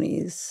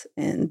companies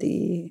and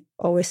the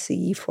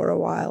OSCE for a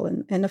while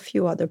and a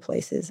few other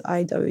places,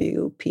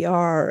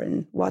 IWPR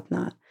and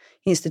whatnot,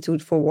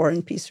 Institute for War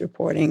and Peace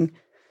Reporting.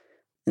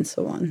 and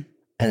so on.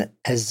 And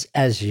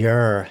as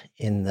you're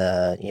in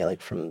the,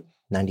 like from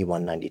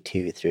 91,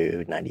 92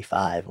 through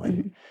 95,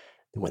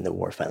 when the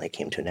war finally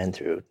came to an end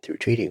through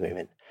treaty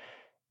agreement,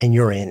 and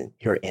you're in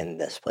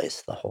this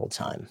place the whole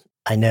time.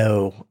 I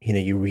know,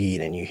 you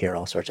read and you hear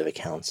all sorts of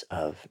accounts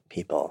of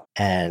people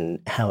and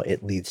how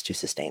it leads to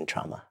sustained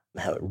trauma,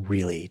 how it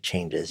really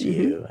changes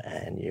you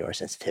and your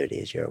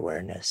sensitivities, your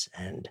awareness.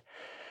 And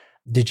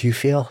did you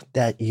feel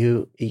that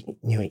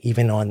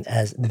even on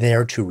as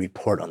there to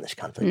report on this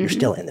conflict, you're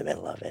still in the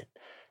middle of it,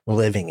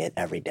 living it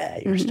every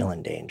day, you're still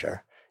in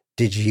danger.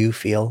 Did you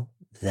feel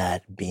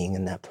that being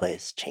in that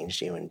place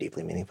changed you in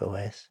deeply meaningful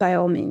ways? By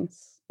all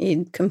means.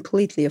 It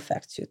completely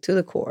affects you to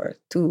the core.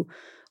 To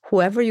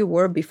whoever you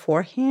were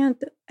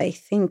beforehand, I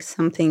think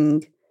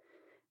something,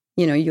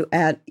 you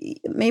add,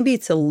 maybe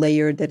it's a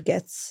layer that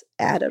gets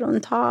added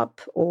on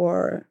top,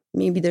 or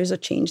maybe there's a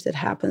change that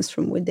happens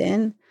from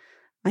within.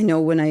 I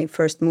know when I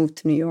first moved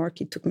to New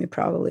York, it took me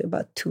probably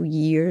about 2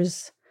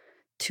 years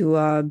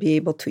to be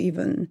able to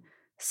even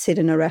sit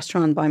in a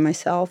restaurant by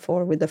myself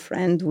or with a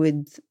friend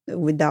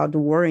without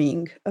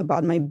worrying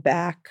about my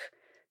back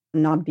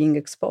not being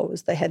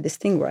exposed. I had this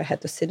thing where I had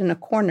to sit in a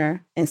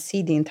corner and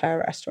see the entire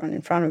restaurant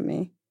in front of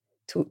me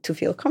to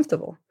feel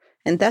comfortable.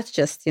 And that's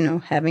just,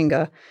 having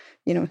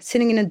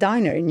sitting in a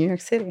diner in New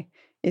York City.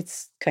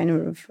 It's kind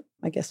of,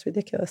 I guess,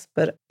 ridiculous.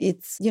 But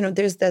it's,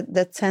 there's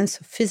that sense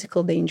of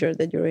physical danger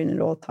that you're in at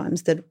all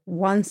times, that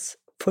once,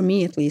 for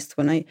me at least,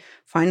 when I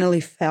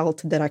finally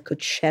felt that I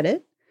could shed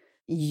it,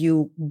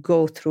 you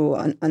go through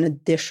an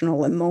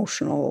additional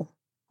emotional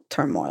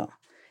turmoil.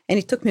 And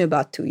it took me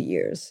about 2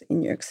 years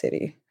in New York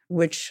City,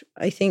 which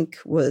I think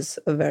was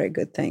a very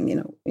good thing,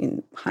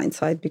 in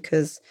hindsight,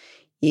 because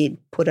it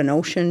put an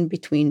ocean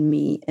between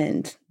me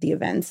and the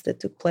events that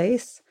took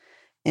place.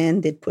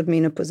 And it put me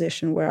in a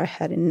position where I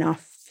had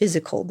enough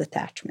physical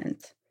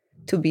detachment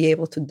to be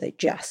able to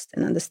digest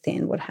and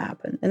understand what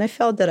happened. And I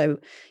felt that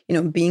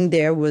being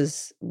there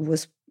was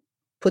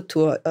put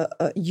to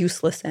a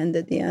useless end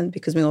at the end,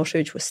 because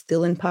Milosevic was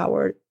still in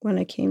power when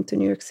I came to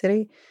New York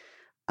City.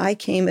 I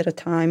came at a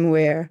time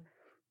where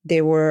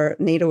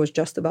NATO was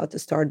just about to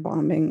start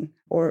bombing,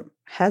 or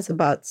has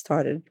about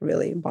started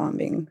really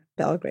bombing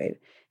Belgrade.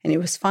 And it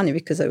was funny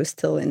because I was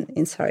still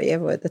in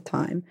Sarajevo at the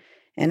time.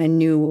 And I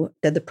knew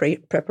that the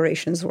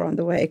preparations were on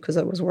the way because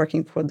I was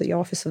working for the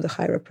Office of the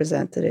High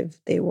Representative.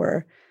 They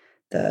were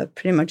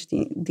pretty much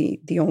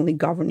the only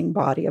governing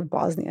body of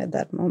Bosnia at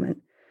that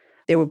moment.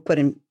 They were put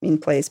in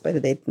place by the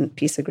Dayton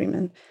Peace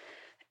Agreement.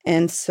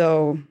 And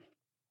so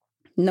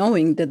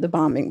knowing that the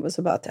bombing was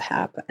about to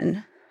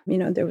happen,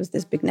 there was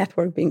this big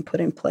network being put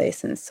in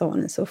place and so on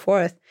and so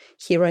forth.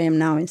 Here I am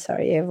now in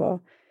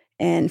Sarajevo.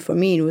 And for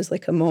me, it was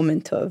like a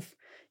moment of,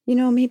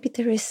 maybe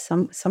there is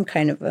some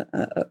kind of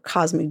a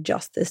cosmic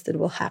justice that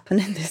will happen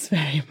in this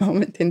very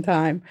moment in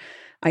time.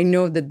 I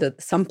know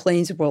that some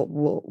planes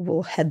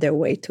will head their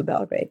way to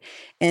Belgrade.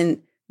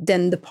 And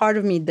then the part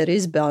of me that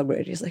is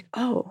Belgrade is like,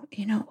 oh,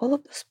 all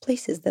of those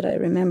places that I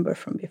remember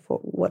from before,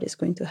 what is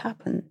going to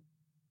happen?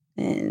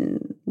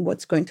 And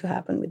what's going to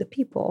happen with the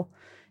people?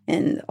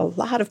 And a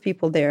lot of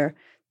people there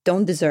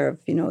don't deserve,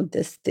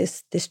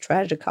 this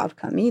tragic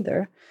outcome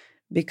either,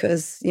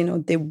 because,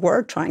 they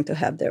were trying to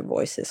have their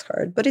voices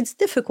heard. But it's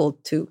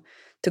difficult to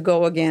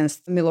go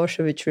against the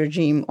Milosevic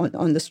regime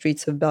on the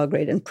streets of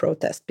Belgrade and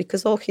protest,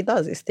 because all he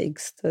does is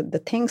takes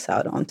the tanks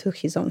out onto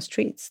his own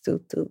streets to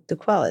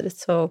quell it.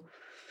 So,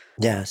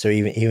 yeah. So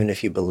even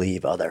if you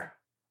believe other,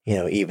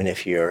 even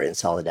if you're in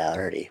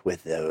solidarity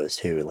with those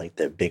who, like,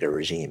 the bigger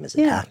regime is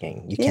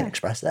attacking, you can't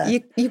express that. You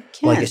can.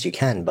 Well, I guess you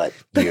can, but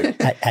you're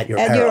at your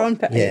at peril. your own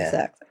peril. Yeah.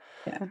 Exactly.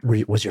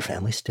 Yeah. Was your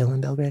family still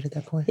in Belgrade at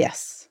that point?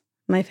 Yes.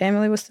 My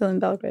family was still in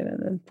Belgrade at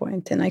that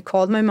point. And I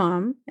called my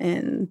mom,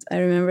 and I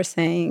remember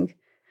saying,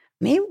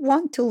 may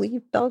want to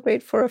leave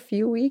Belgrade for a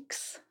few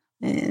weeks.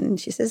 And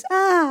she says,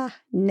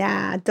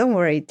 nah, don't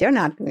worry. They're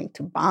not going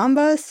to bomb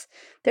us.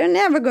 They're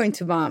never going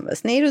to bomb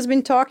us. NATO's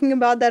been talking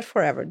about that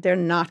forever. They're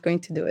not going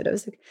to do it. I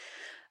was like,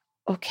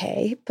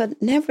 okay, but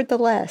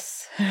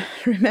nevertheless,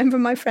 remember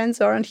my friend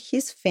Zoran,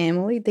 his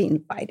family, they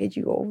invited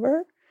you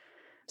over.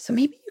 So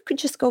maybe you could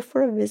just go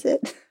for a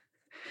visit.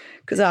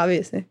 Because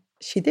obviously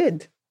she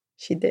did.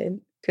 She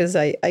did. Because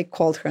I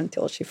called her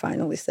until she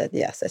finally said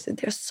yes. I said,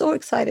 they're so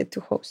excited to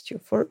host you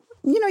for,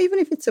 even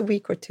if it's a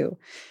week or two.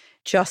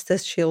 Just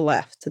as she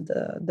left,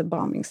 the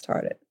bombing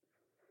started.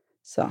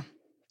 So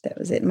that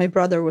was it. My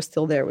brother was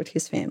still there with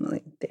his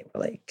family. They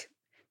were like,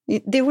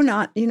 they were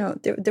not,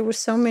 there were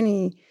so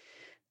many,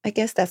 I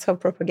guess that's how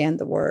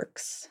propaganda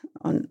works.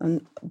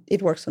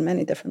 It works on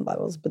many different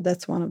levels, but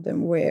that's one of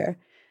them, where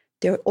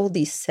there are all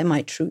these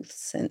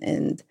semi-truths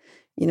and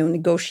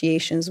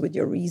negotiations with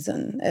your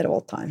reason at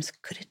all times.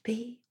 Could it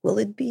be? Will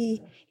it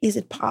be? Is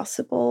it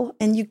possible?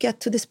 And you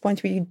get to this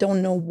point where you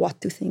don't know what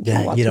to think. Yeah,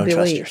 and what you to don't believe.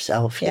 trust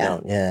yourself. You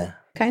don't. Yeah.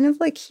 Kind of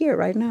like here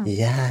right now.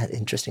 Yeah,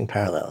 interesting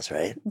parallels,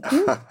 right?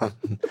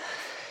 Mm-hmm.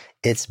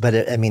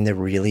 They're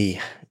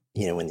really,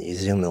 when you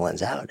zoom the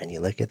lens out and you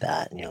look at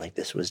that and you're like,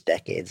 this was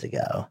decades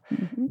ago.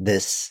 Mm-hmm.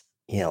 This,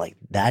 like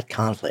that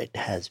conflict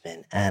has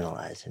been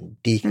analyzed and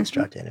Mm-hmm.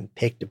 deconstructed and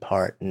picked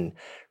apart and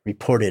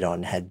reported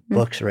on, had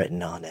books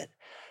written on it.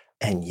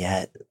 And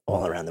yet,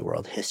 all around the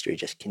world, history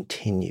just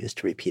continues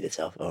to repeat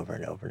itself over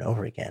and over and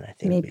over again. I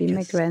think Maybe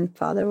my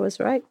grandfather was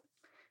right.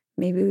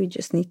 Maybe we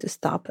just need to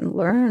stop and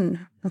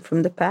learn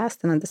from the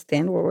past and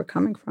understand where we're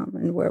coming from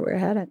and where we're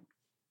headed.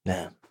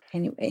 Yeah.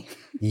 Anyway.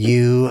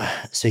 you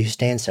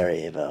stay in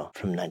Sarajevo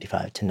from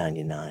 95 to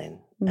 99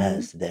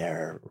 as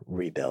they're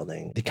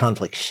rebuilding. The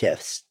conflict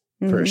shifts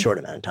for a short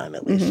amount of time,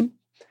 at least,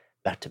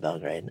 back to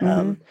Belgrade.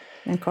 And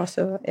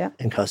Kosovo, yeah.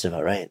 In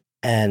Kosovo, right.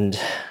 And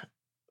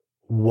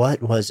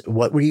what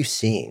were you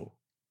seeing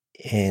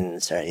in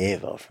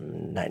Sarajevo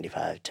from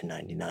 95 to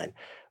 99?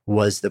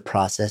 Was the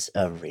process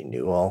of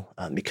renewal?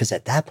 Because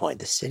at that point,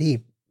 the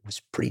city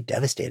was pretty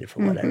devastated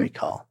from what I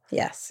recall.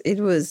 Yes, it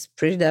was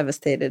pretty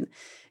devastated.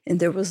 And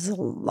there was a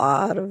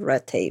lot of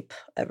red tape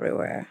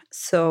everywhere.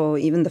 So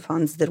even the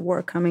funds that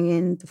were coming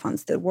in, the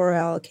funds that were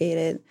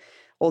allocated,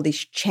 all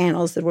these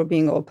channels that were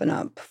being opened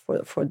up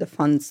for the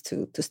funds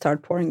to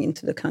start pouring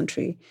into the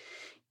country,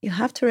 you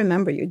have to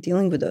remember you're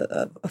dealing with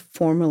a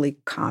formerly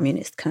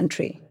communist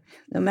country.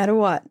 No matter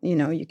what,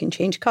 you can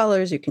change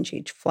colors, you can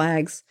change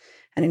flags.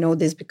 And I know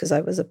this because I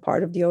was a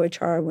part of the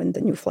OHR when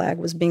the new flag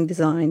was being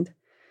designed.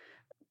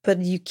 But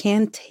you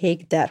can't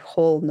take that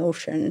whole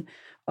notion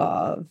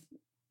of,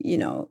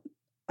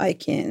 I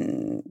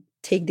can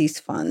take these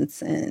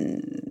funds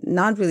and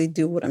not really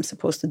do what I'm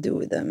supposed to do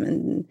with them.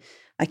 And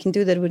I can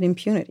do that with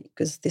impunity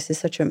because this is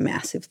such a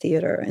massive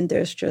theater and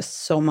there's just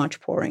so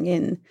much pouring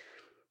in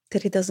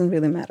that it doesn't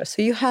really matter.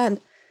 So you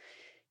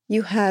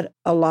had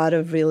a lot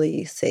of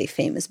really, say,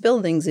 famous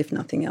buildings, if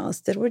nothing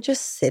else, that were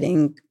just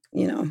sitting,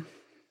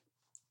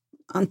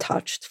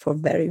 untouched for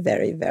very,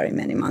 very, very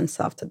many months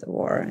after the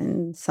war,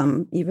 and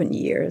some even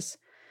years.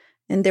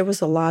 And there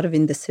was a lot of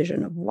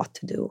indecision of what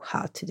to do,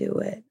 how to do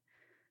it,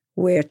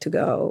 where to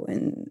go,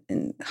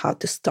 and how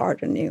to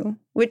start anew,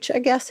 which I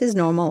guess is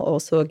normal.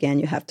 Also, again,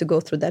 you have to go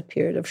through that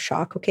period of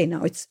shock. Okay,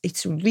 now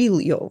it's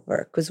really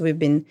over because we've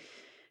been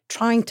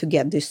trying to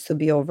get this to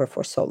be over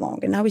for so long,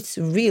 and now it's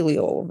really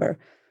over.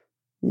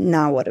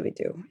 Now what do we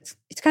do?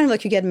 It's kind of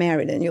like you get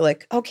married and you're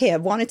like, okay,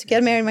 I've wanted to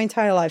get married my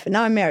entire life and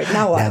now I'm married.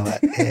 Now what?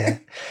 Yeah.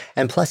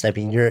 And plus, I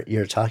mean,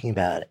 you're talking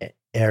about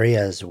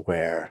areas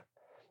where,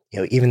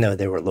 even though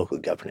there were local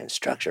governance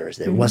structures,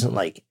 there wasn't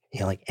like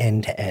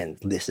end to end,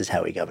 this is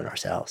how we govern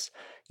ourselves.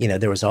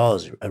 There was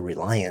always a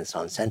reliance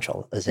on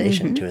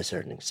centralization to a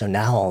certain. So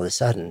now all of a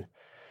sudden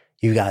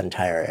you got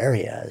entire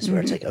areas where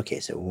it's like, okay,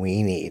 so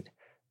we need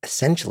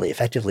essentially,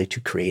 effectively,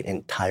 to create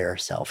entire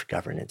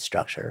self-governance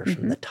structures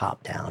from the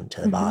top down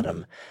to the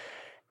bottom,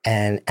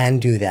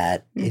 and do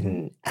that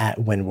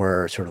when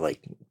we're sort of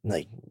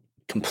like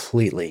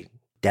completely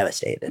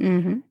devastated,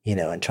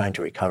 and trying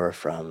to recover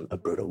from a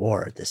brutal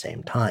war at the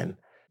same time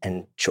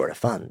and short of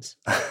funds.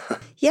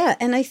 Yeah,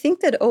 and I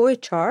think that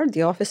OHR,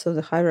 the Office of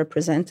the High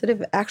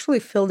Representative, actually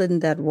filled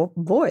in that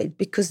void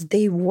because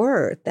they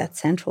were that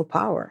central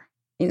power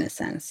in a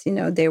sense.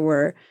 They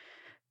were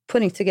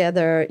putting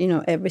together,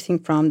 everything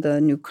from the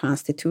new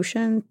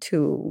constitution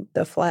to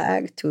the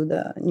flag to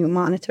the new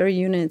monetary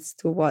units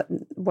to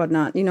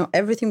whatnot.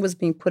 Everything was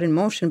being put in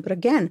motion, but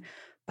again,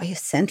 by a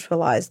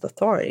centralized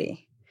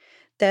authority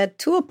that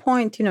to a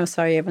point,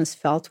 Sarajevans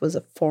felt was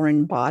a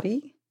foreign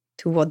body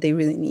to what they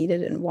really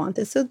needed and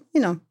wanted. So,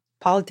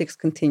 politics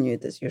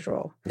continued as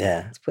usual.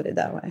 Yeah. Let's put it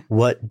that way.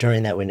 What,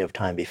 during that window of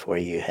time before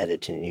you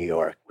headed to New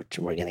York, which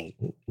we're going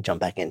to jump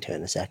back into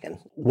in a second,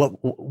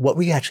 what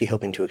were you actually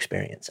hoping to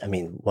experience? I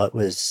mean,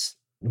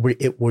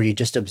 were you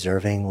just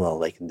observing, well,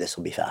 like, this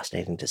will be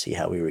fascinating to see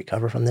how we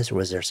recover from this, or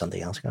was there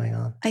something else going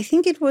on? I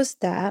think it was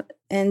that.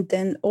 And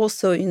then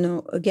also,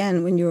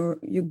 again, when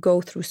you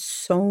go through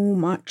so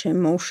much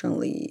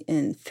emotionally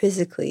and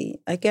physically,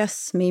 I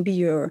guess maybe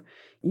your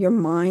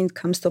mind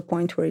comes to a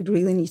point where it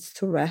really needs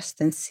to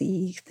rest and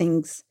see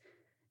things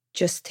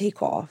just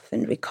take off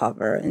and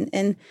recover.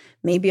 And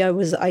maybe I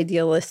was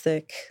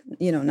idealistic,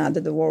 now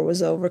that the war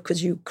was over,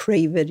 because you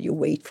crave it, you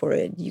wait for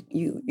it,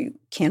 you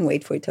can't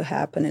wait for it to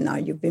happen. And now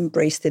you've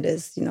embraced it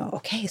as,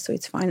 okay, so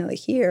it's finally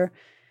here.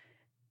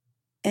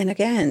 And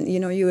again,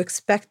 you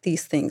expect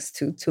these things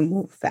to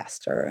move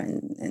faster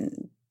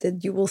and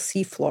that you will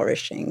see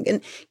flourishing.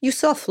 And you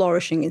saw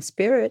flourishing in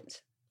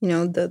spirit.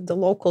 The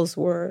locals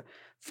were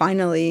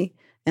finally,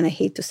 and I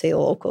hate to say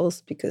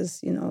locals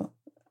because,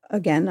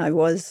 again, I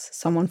was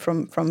someone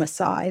from a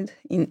side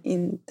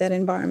in that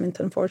environment,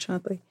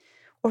 unfortunately,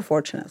 or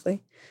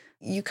fortunately.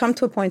 You come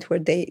to a point where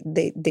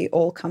they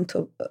all come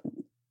to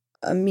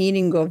a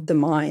meeting of the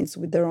minds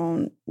with their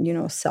own,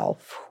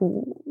 self,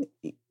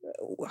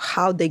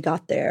 how they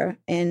got there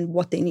and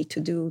what they need to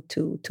do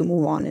to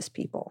move on as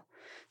people.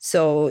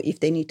 So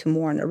if they need to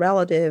mourn a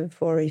relative,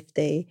 or if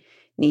they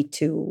need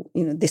to,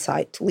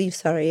 decide to leave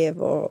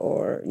Sarajevo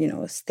or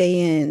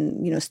stay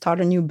in,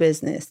 start a new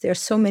business. There are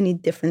so many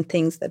different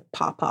things that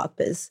pop up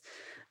as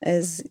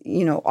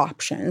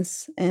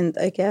options. And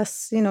I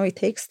guess, it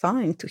takes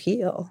time to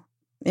heal.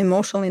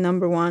 Emotionally,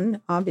 number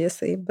one,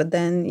 obviously, but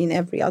then in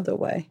every other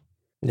way.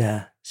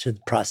 Yeah. So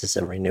the process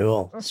of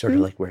renewal, sort of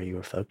like where you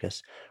were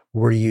focused.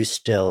 Were you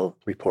still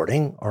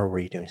reporting or were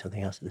you doing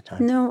something else at the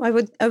time? No,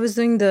 I was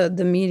doing the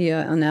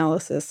media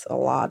analysis a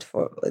lot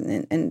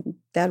and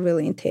that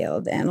really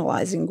entailed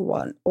analyzing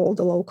what all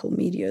the local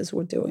medias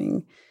were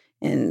doing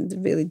and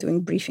really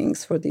doing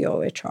briefings for the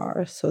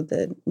OHR so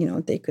that,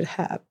 they could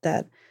have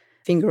that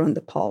finger on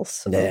the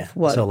pulse Yeah. of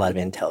what. So a lot of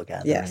intel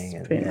Yes, gathering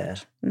and pretty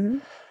much. Mm-hmm.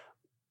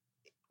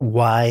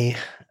 Why,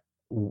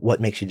 what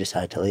makes you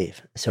decide to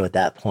leave? So at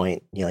that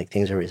point, like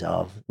things are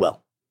resolved.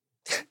 Well,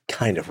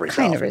 kind of resolved.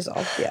 Kind of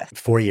resolved, yes.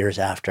 4 years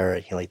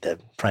after, like the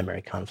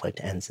primary conflict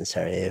ends in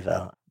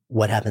Sarajevo,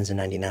 what happens in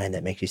 99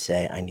 that makes you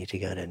say, I need to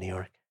go to New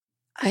York?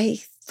 I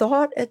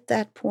thought at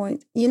that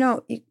point,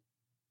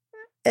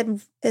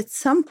 at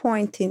some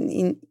point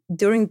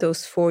during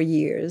those 4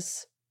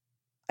 years,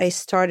 I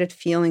started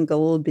feeling a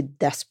little bit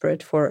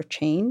desperate for a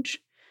change,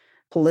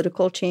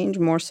 political change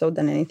more so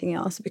than anything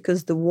else,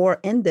 because the war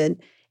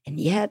ended, and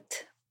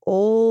yet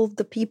all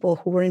the people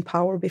who were in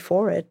power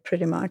before it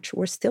pretty much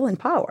were still in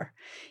power.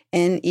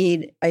 And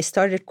I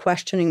started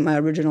questioning my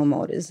original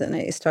motives, and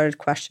I started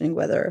questioning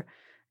whether,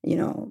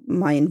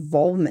 my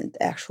involvement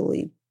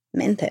actually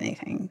meant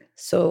anything.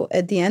 So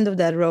at the end of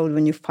that road,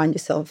 when you find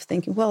yourself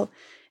thinking, well,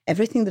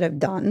 everything that I've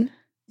done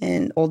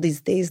and all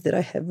these days that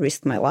I have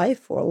risked my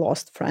life or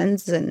lost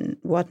friends and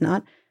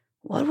whatnot,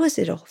 what was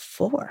it all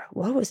for?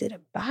 What was it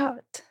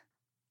about?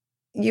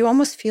 You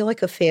almost feel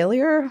like a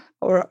failure,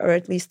 or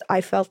at least I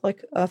felt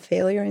like a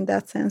failure in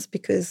that sense,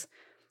 because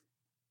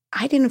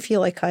I didn't feel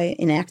like I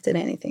enacted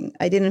anything.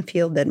 I didn't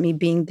feel that me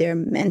being there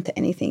meant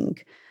anything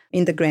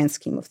in the grand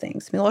scheme of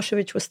things.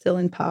 Milosevic was still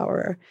in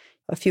power.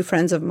 A few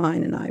friends of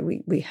mine and I,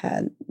 we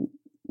had,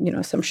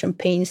 some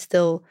champagne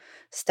still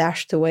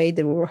stashed away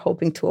that we were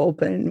hoping to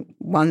open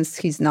once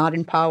he's not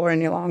in power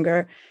any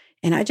longer.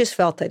 And I just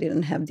felt I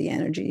didn't have the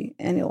energy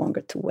any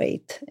longer to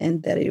wait,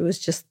 and that it was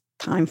just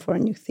time for a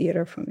new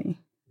theater for me.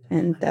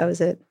 And that was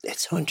it.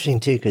 It's so interesting,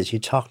 too, because you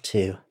talk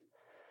to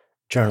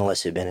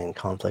journalists who've been in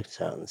conflict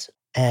zones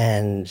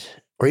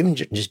or even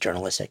just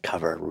journalists that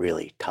cover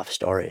really tough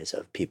stories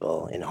of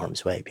people in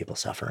harm's way, people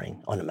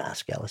suffering on a mass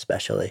scale,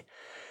 especially.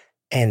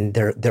 And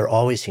there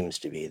always seems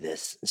to be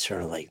this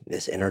sort of like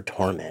this inner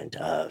torment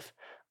of,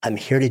 I'm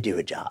here to do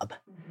a job.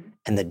 Mm-hmm.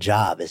 And the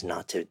job is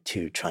not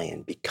to try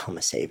and become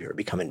a savior,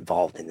 become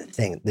involved in the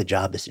thing. The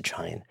job is to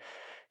try and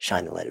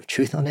shine the light of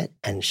truth on it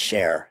and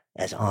share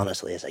as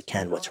honestly as I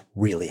can what's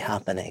really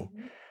happening.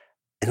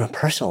 And on a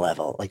personal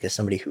level, like as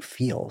somebody who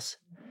feels,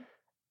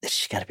 it's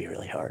just got to be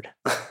really hard.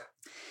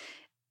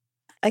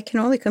 I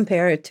can only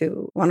compare it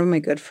to one of my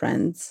good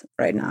friends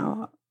right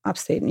now,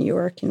 upstate New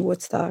York in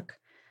Woodstock.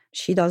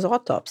 She does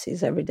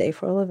autopsies every day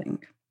for a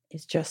living.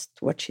 It's just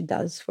what she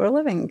does for a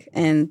living.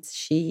 And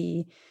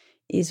she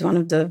is one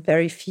of the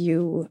very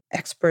few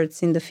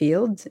experts in the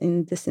field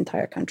in this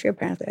entire country.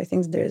 Apparently, I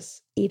think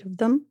there's 8 of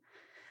them.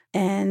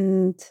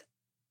 And,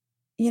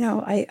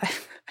 I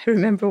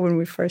remember when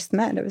we first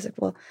met, I was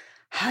like, well,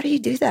 how do you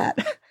do that?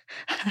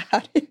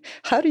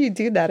 How do you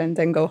do that and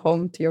then go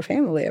home to your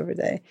family every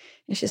day?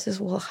 And she says,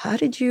 well, how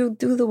did you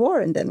do the war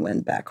and then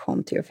went back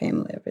home to your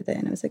family every day?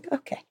 And I was like,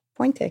 okay,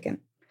 point taken.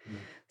 Mm.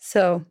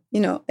 So,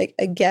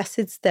 I guess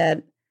it's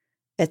that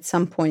at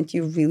some point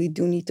you really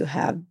do need to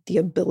have the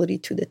ability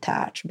to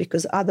detach,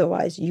 because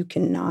otherwise you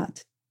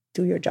cannot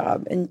do your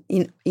job. And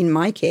in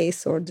my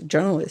case, or the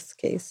journalist's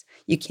case,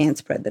 you can't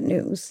spread the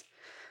news.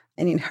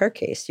 And in her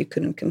case, you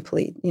couldn't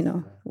complete,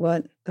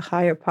 what the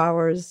higher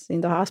powers in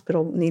the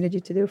hospital needed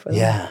you to do for them.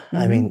 Yeah. Mm-hmm.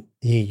 I mean,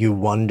 you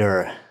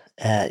wonder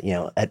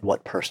at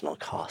what personal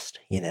cost,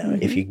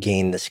 mm-hmm. if you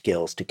gain the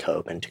skills to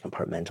cope and to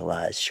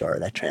compartmentalize, sure,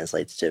 that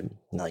translates to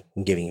like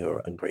giving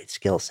you a great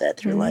skill set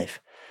through mm-hmm.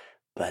 life.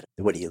 But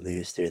what do you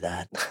lose through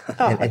that?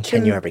 And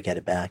can you ever get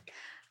it back?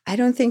 I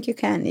don't think you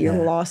can. You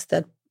lost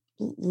that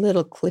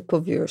little clip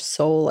of your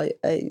soul.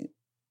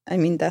 I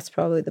mean, that's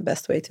probably the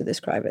best way to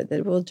describe it.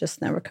 It will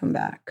just never come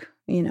back,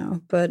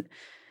 But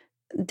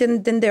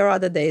then there are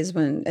other days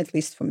when, at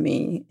least for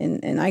me,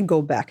 and I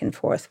go back and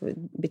forth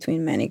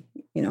between many,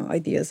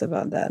 ideas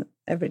about that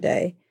every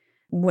day,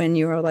 when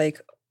you're like,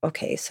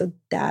 okay, so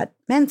that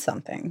meant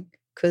something.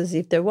 Because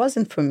if there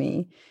wasn't for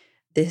me,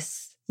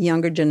 this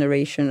younger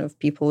generation of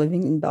people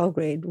living in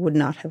Belgrade would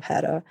not have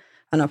had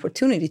an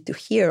opportunity to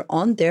hear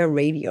on their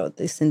radio,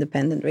 this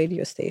independent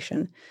radio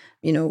station,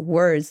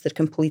 words that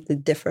completely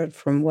differed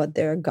from what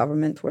their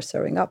government were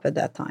serving up at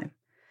that time.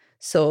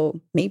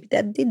 So maybe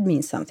that did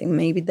mean something.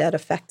 Maybe that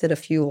affected a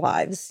few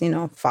lives,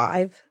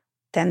 5,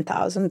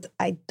 10,000.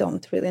 I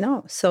don't really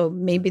know. So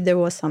maybe there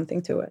was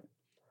something to it.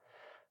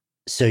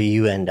 So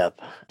you end up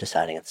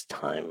deciding it's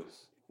time.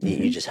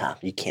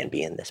 Mm-hmm. You can't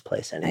be in this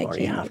place anymore.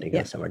 You have to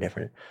go somewhere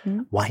different.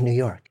 Mm-hmm. Why New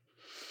York?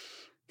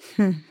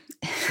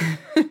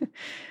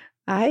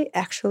 I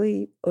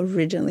actually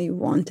originally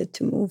wanted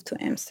to move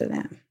to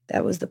Amsterdam.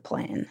 That was the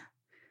plan.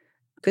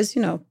 Because,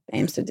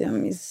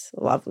 Amsterdam is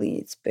lovely.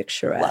 It's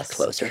picturesque. A lot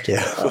closer, too.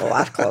 A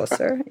lot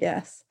closer,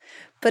 yes.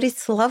 But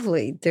it's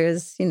lovely.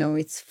 There's,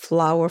 it's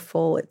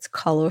flowerful. It's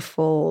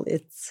colorful.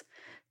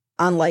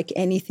 unlike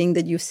anything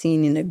that you've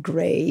seen in a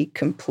gray,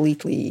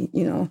 completely,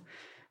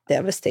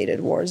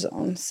 devastated war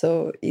zone.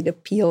 So it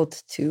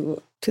appealed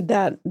to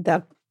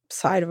that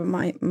side of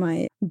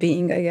my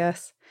being, I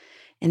guess.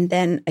 And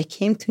then I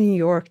came to New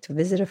York to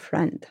visit a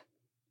friend.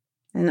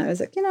 And I was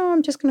like,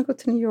 I'm just going to go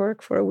to New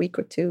York for a week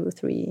or 2,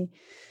 3.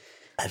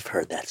 I've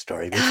heard that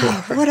story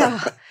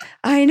before.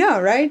 I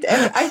know, right?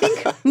 And I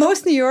think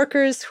most New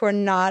Yorkers who are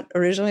not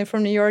originally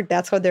from New York,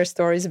 that's how their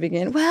stories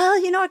begin. Well,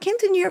 I came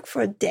to New York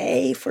for a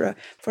day, for a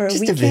just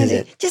weekend. To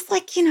visit. Just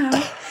like,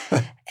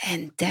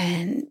 And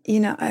then,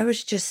 I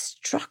was just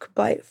struck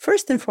by,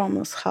 first and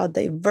foremost, how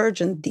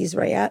divergent these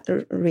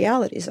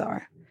realities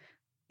are.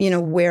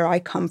 Where I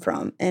come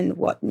from and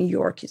what New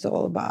York is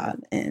all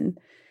about. And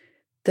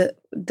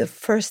the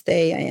first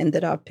day I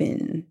ended up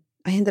in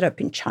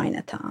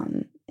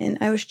Chinatown, and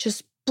I was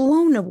just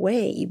blown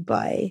away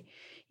by,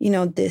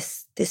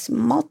 this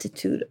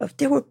multitude of,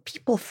 there were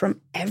people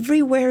from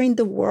everywhere in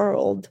the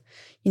world,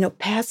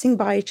 passing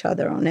by each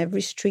other on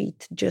every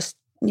street, just,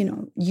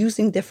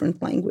 using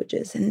different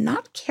languages and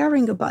not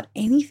caring about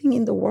anything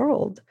in the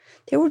world.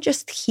 They were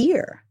just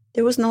here.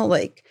 There was no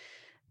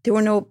there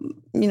were no,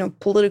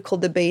 political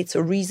debates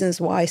or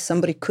reasons why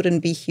somebody couldn't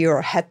be here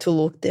or had to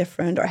look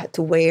different or had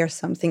to wear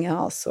something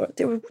else. Or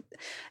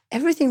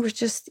everything was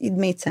just, it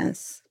made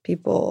sense.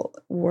 People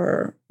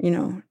were,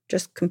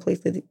 just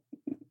completely,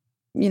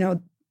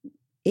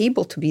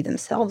 able to be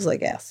themselves, I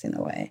guess, in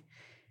a way.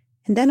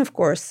 And then, of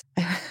course,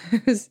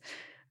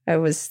 I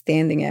was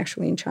standing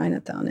actually in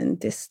Chinatown, and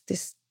this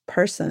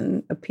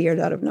person appeared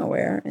out of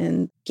nowhere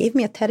and gave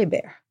me a teddy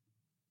bear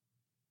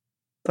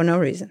for no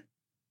reason.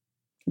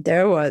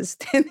 There was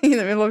standing in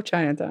the middle of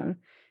Chinatown,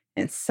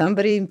 and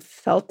somebody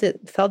felt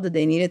that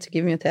they needed to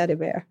give me a teddy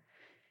bear.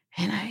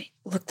 And I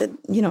looked at,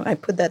 I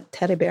put that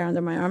teddy bear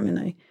under my arm,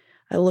 and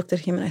I looked at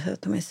him, and I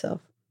thought to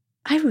myself,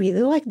 I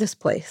really like this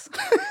place.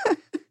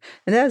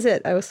 And that was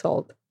it. I was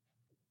sold.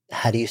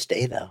 How do you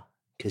stay, though?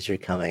 Because you're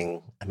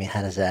coming,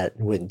 how does that,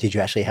 did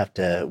you actually have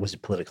to, was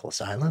it political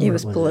asylum? It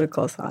was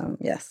political asylum,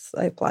 yes.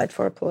 I applied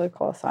for a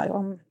political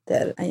asylum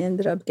that I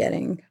ended up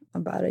getting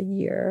about a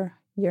year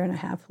and a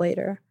half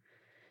later.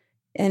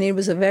 And it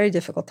was a very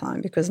difficult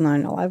time because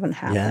 9/11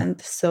 happened.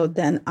 Yeah. So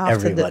then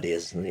after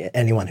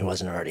anyone who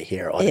wasn't already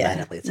here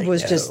automatically. Yeah, it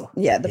was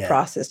the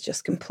process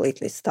just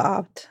completely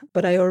stopped.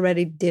 But I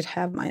already did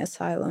have my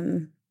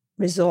asylum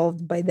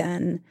resolved by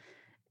then.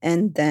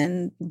 And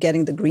then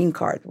getting the green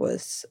card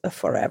was a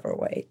forever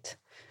wait.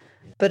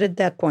 But at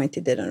that point,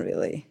 it didn't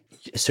really.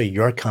 So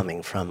you're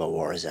coming from a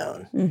war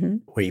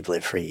zone where you've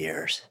lived for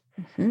years.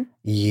 Mm-hmm.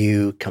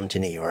 You come to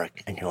New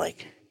York and you're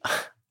like,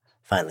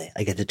 finally,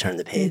 I get to turn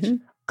the page.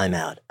 I'm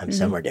out. I'm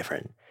somewhere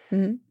different.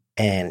 Mm-hmm.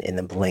 And in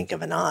the blink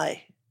of an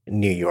eye,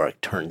 New York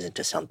turns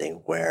into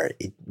something where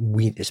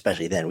we,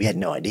 especially then, we had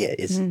no idea.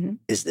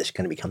 Is this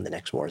going to become the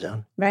next war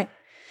zone? Right.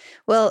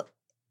 Well,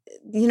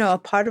 a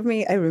part of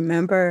me, I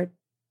remember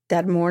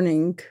that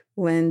morning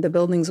when the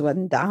buildings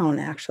went down,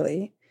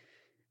 actually,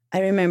 I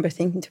remember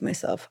thinking to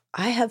myself,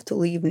 I have to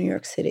leave New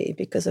York City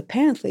because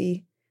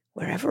apparently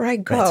wherever I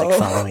go, it's like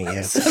following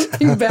you.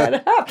 something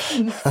bad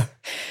happens.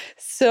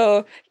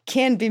 So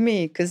can't be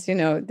me because,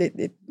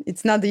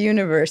 it's not the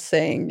universe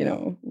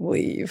saying,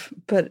 leave.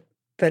 But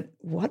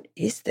what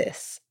is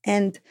this?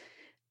 And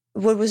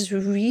what was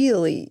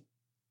really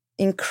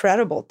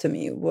incredible to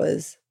me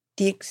was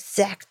the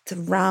exact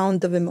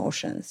round of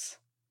emotions.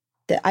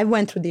 That I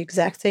went through the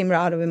exact same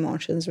route of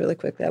emotions really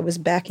quickly. I was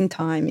back in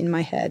time in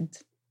my head.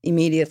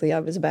 Immediately,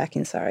 I was back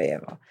in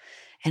Sarajevo.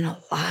 And a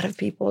lot of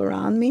people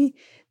around me,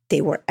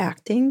 they were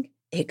acting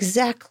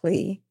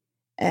exactly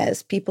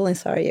as people in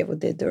Sarajevo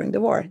did during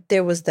the war.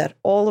 There was that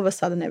all of a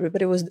sudden,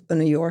 everybody was a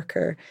New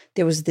Yorker.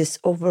 There was this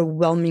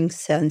overwhelming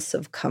sense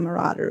of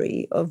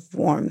camaraderie, of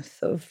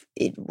warmth,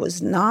 it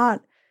was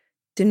not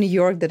the New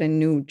York that I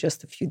knew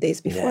just a few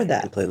days before that.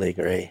 I completely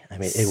agree.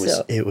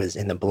 It was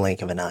in the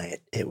blink of an eye,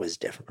 it was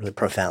different, really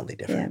profoundly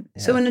different.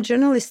 Yeah. So when a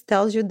journalist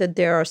tells you that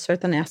there are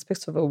certain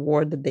aspects of a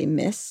war that they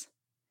miss,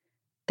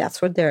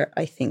 that's what they're,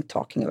 I think,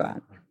 talking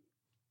about.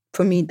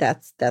 For me,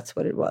 that's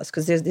what it was,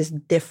 because there's this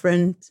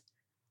different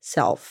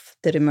self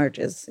that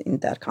emerges in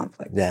that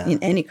conflict,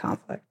 in any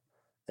conflict.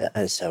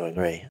 I so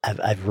agree.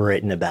 I've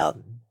written about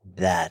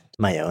that,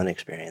 my own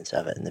experience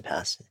of it in the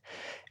past,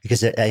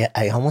 because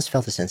I almost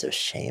felt a sense of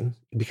shame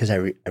because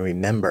I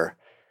remember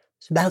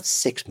it's about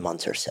 6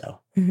 months or so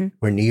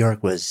where New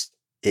York was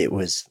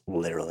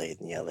literally,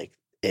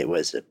 it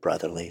was a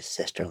brotherly,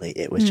 sisterly.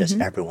 It was just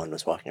everyone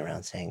was walking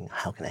around saying,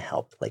 how can I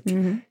help?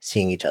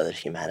 Seeing each other's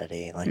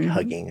humanity,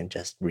 hugging and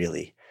just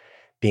really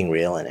being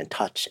real and in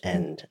touch.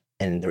 And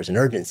there was an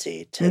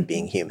urgency to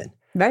being human.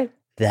 Right.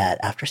 That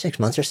after 6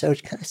 months or so,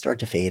 it kind of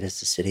started to fade as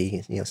the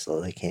city,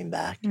 slowly came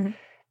back.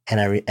 And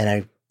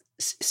I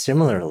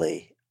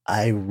similarly,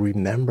 I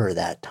remember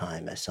that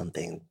time as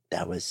something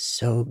that was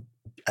so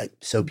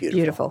beautiful.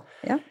 Beautiful,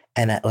 yeah.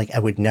 And I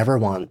would never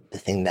want the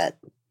thing that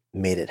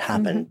made it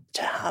happen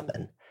to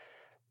happen.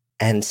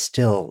 And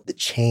still the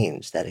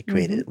change that it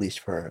created, at least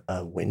for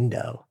a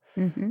window,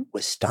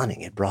 was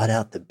stunning. It brought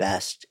out the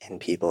best in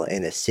people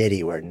in a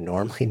city where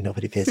normally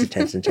nobody pays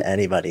attention to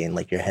anybody, and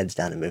like your head's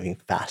down and moving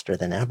faster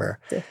than ever.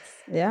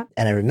 Yeah.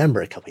 And I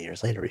remember a couple of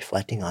years later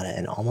reflecting on it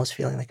and almost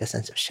feeling like a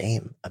sense of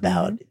shame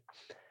about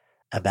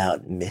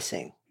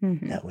missing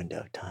that window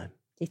of time.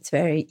 It's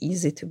very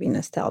easy to be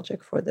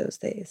nostalgic for those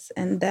days.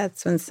 And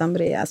that's when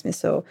somebody asked me,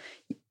 so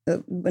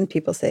when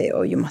people say,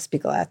 oh, you must be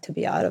glad to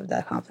be out of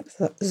that conflict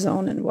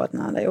zone and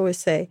whatnot, I always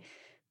say,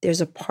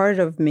 there's a part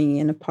of me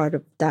and a part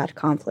of that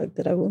conflict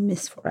that I will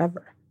miss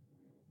forever.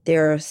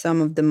 There are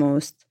some of the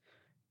most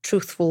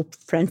truthful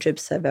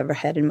friendships I've ever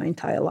had in my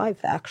entire life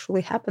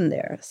actually happened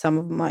there. Some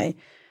of my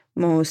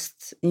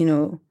most,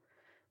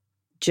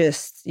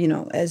 just,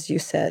 as you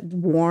said,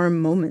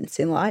 warm moments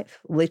in life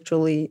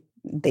literally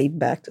date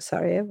back to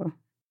Sarajevo.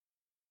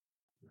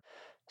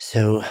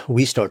 So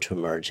we start to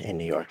emerge in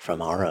New York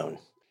from our own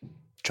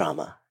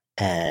trauma,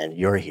 and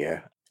you're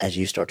here as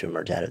you start to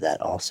emerge out of that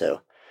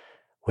also.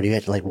 What do you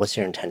like? What's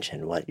your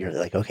intention? What you're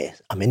like, okay,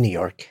 I'm in New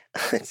York.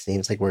 It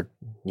seems like we're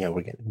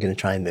going to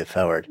try and move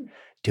forward.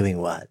 Doing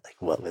what? Like,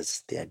 what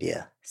was the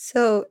idea?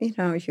 So,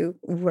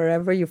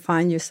 wherever you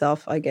find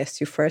yourself, I guess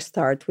you first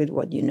start with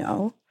what you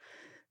know.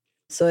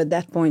 So at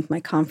that point, my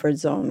comfort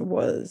zone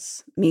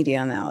was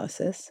media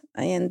analysis.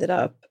 I ended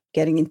up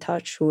getting in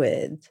touch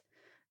with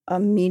a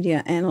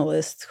media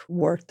analyst who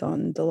worked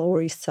on the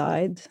Lower East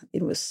Side.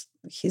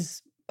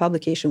 His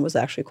publication was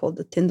actually called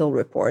the Tyndall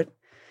Report.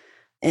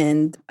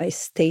 And I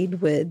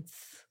stayed with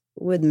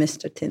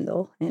Mr.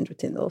 Tyndall, Andrew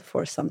Tyndall,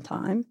 for some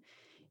time.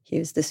 He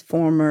was this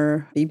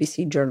former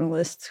BBC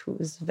journalist who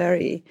was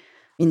very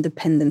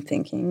independent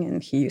thinking,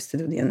 and he used to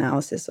do the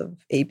analysis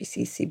of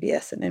ABC,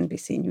 CBS, and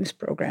NBC news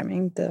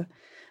programming, the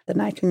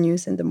nightly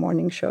news and the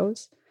morning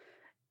shows.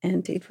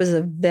 And it was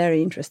a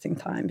very interesting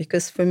time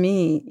because for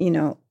me,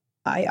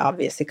 I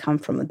obviously come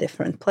from a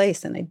different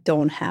place and I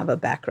don't have a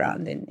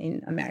background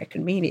in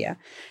American media.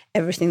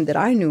 Everything that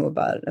I knew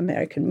about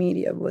American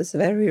media was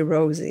very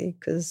rosy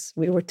because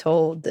we were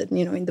told that,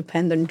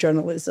 independent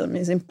journalism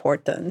is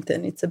important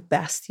and it's a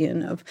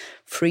bastion of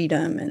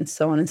freedom and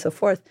so on and so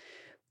forth.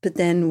 But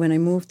then when I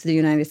moved to the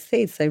United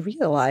States, I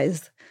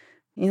realized,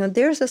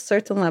 there's a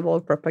certain level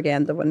of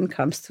propaganda when it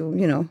comes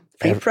to,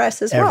 free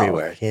press as well.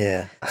 Everywhere,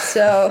 yeah.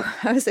 So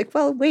I was like,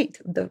 well, wait,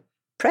 the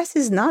press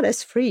is not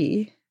as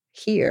free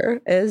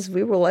here as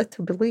we were led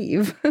to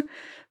believe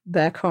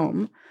back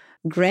home.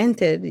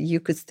 Granted, you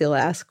could still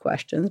ask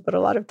questions, but a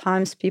lot of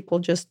times people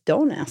just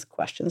don't ask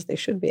questions they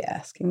should be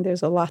asking.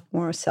 There's a lot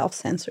more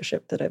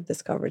self-censorship that I've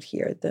discovered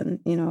here than,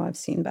 I've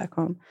seen back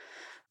home.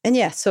 And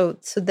yeah, so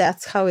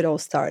that's how it all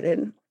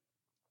started.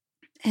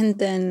 And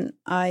then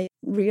I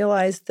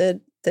realized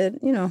that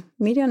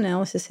media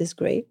analysis is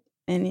great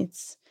and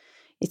it's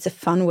a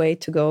fun way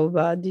to go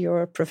about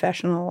your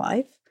professional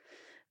life.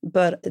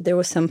 But there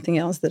was something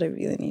else that I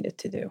really needed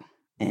to do.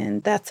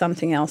 And that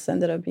something else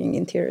ended up being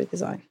interior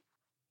design.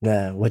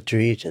 What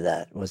drew you to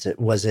that? Was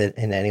it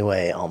in any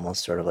way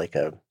almost sort of like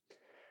a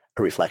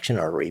reflection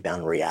or a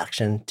rebound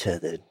reaction to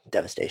the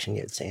devastation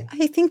you had seen?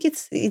 I think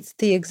it's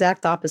the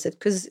exact opposite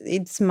because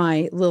it's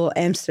my little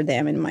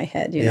Amsterdam in my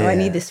head. I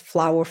need this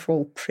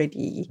flowerful,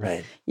 pretty,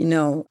 right.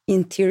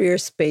 Interior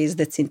space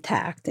that's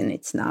intact and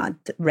it's not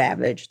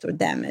ravaged or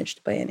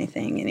damaged by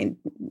anything. And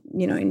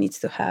it needs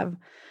to have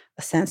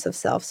a sense of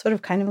self, sort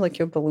of kind of like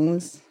your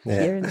balloons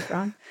here in the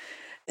front.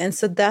 And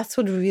so that's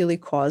what really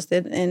caused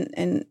it.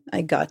 And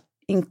I got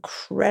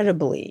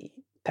incredibly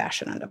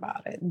passionate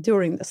about it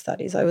during the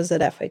studies. I was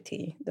at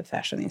FIT, the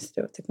Fashion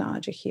Institute of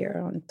Technology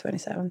here on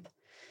 27th.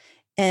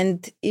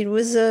 And it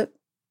was a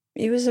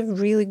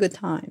really good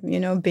time,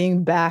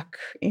 being back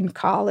in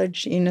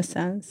college in a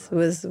sense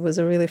was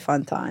a really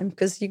fun time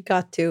because you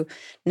got to,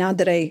 now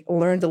that I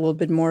learned a little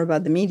bit more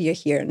about the media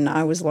here, and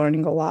I was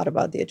learning a lot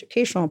about the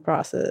educational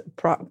process,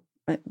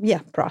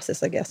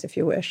 I guess, if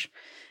you wish.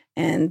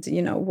 And,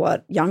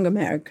 what young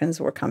Americans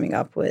were coming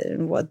up with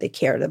and what they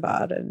cared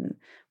about and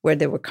where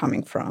they were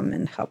coming from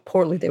and how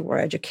poorly they were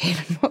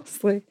educated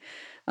mostly.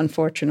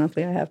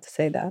 Unfortunately, I have to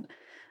say that.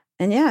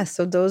 And yeah,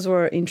 so those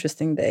were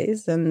interesting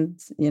days.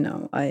 And,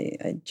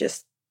 I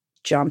just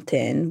jumped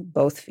in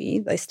both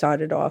feet. I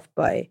started off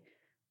by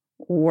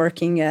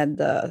working at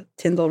the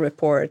Tyndall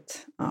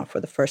Report for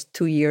the first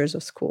 2 years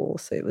of school.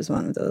 So it was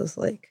one of those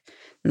like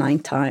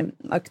 9-time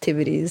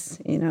activities,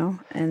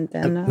 and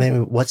then... Maybe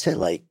what's it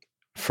like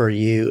for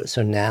you?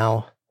 So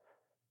now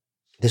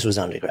this was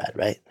undergrad,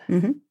 right?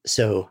 Mm-hmm.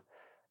 So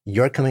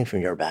you're coming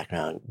from your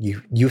background.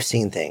 You've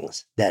seen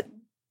things that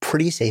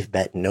pretty safe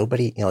bet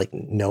nobody, like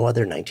no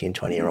other 19,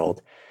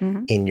 20-year-old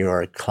mm-hmm. in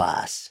your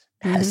class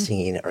has mm-hmm.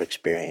 seen or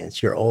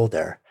experienced. You're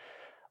older.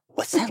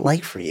 What's that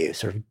like for you,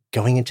 sort of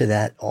going into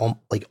that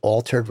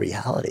altered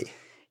reality?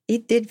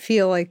 It did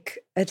feel like,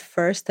 at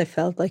first, I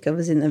felt like I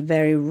was in a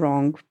very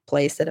wrong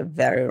place at a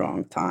very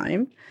wrong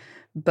time.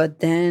 But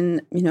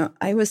then,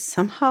 I was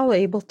somehow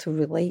able to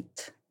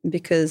relate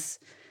because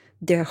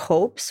their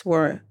hopes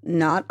were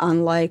not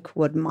unlike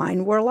what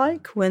mine were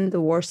like when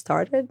the war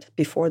started,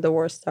 before the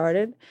war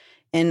started.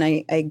 And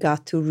I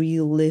got to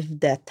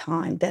relive that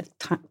time,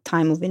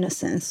 time of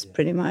innocence,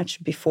 pretty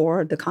much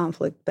before the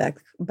conflict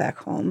back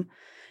home.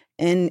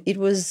 And it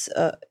was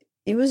a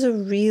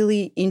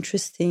really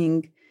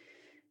interesting,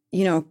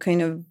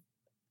 kind of.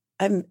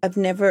 I've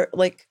never,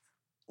 like,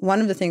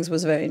 one of the things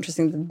was very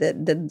interesting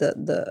that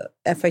the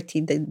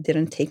FIT, they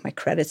didn't take my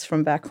credits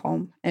from back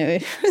home, and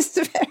it was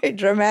very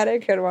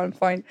dramatic at one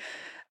point.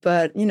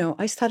 But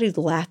I studied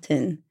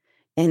Latin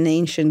and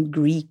ancient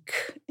Greek,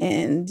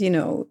 and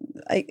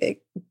I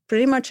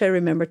pretty much I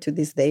remember to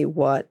this day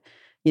what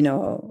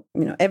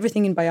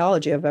everything in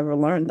biology I've ever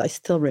learned. I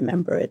still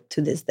remember it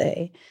to this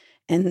day,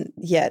 and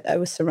yet I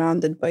was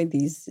surrounded by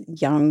these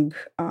young,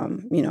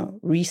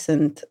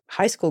 recent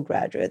high school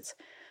graduates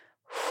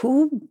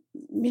who,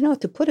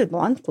 to put it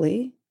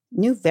bluntly,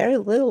 knew very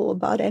little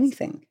about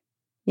anything.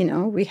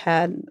 We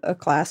had a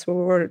class where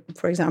we were,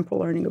 for example,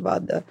 learning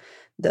about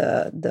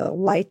the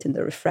light and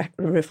the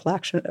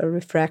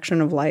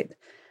refraction of light.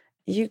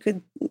 You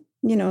could,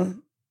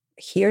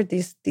 hear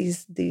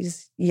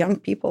these young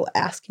people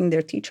asking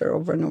their teacher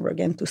over and over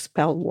again to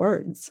spell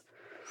words.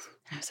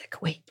 And I was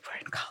like, wait, we're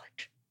in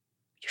college.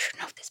 You should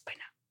know this by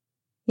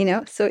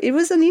now. So it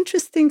was an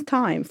interesting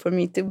time for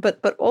me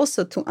but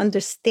also to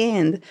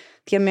understand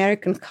the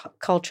American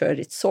culture at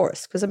its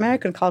source, because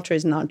American culture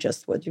is not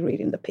just what you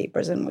read in the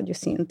papers and what you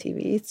see on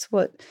TV. It's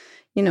what,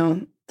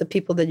 the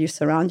people that you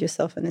surround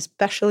yourself, and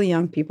especially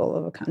young people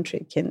of a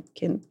country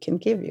can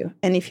give you.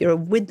 And if you're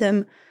with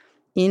them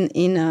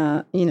in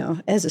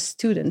as a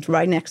student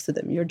right next to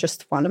them, you're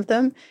just one of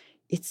them,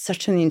 it's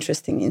such an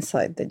interesting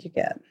insight that you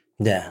get.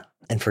 Yeah.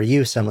 And for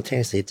you,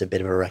 simultaneously, it's a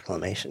bit of a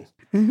reclamation.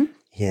 Mm-hmm.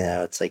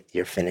 It's like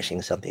you're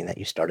finishing something that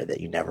you started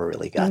that you never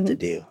really got to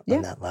do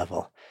on that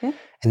level. Yeah.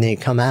 And then you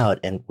come out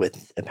and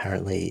with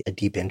apparently a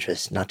deep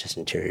interest, not just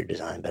interior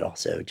design, but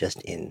also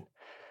just in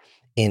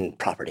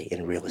property,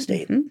 in real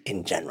estate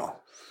in general.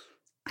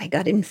 I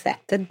got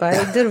infected by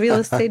the real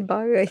estate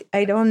bug.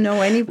 I don't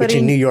know anybody. Which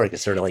in New York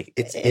is sort of like,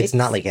 it's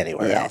not like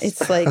anywhere else.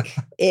 It's like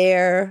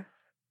air,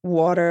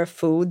 water,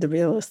 food, the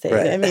real estate.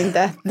 Right. I mean,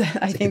 that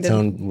I think its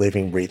own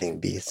living, breathing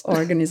beast.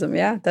 Organism.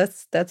 Yeah,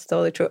 that's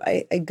totally true.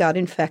 I got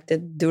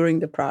infected during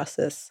the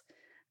process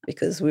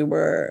because we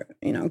were,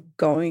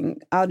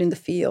 going out in the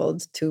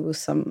field to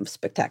some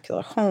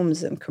spectacular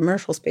homes and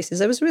commercial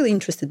spaces. I was really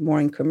interested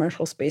more in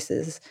commercial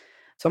spaces,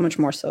 so much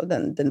more so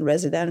than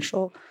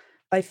residential.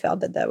 I felt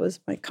that was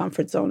my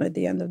comfort zone at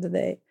the end of the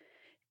day.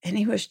 And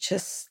it was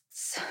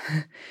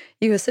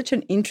such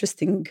an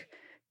interesting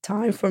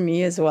time for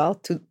me as well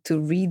to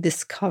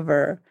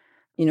rediscover,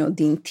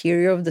 the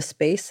interior of the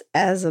space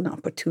as an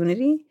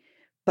opportunity,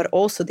 but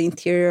also the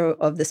interior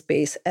of the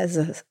space as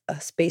a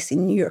space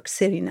in New York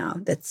City now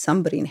that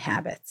somebody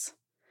inhabits.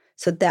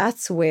 So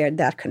that's where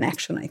that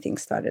connection, I think,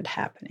 started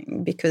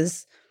happening,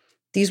 because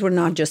these were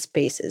not just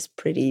spaces,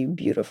 pretty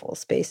beautiful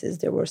spaces.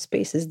 There were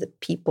spaces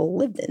that people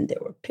lived in. There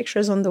were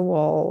pictures on the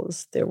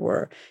walls. There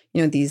were,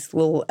 these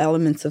little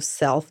elements of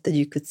self that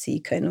you could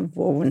see kind of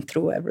woven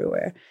through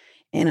everywhere.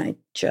 And I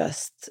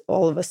just,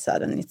 all of a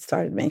sudden, it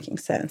started making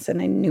sense. And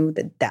I knew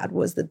that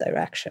was the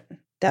direction.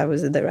 That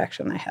was the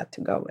direction I had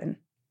to go in.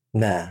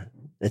 Nah,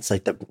 it's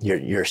like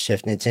your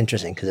shift. And it's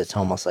interesting because it's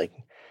almost like,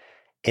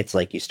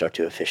 you start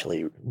to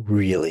officially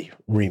really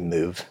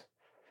remove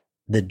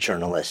the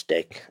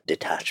journalistic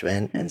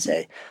detachment and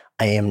say,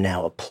 I am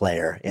now a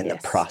player in the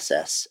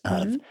process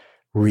of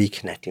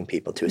reconnecting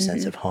people to a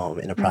sense of home,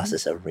 in a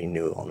process of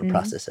renewal, in a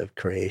process of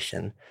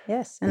creation.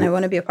 Yes, and I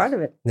want to be a part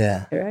of it.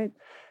 Yeah. You're right.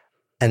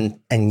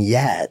 And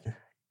yet,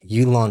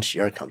 you launched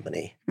your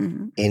company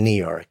in New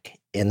York,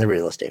 in the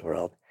real estate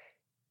world,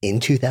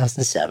 in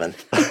 2007.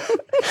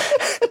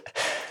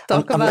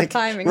 Talk about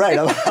timing. Right.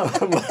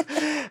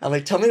 I'm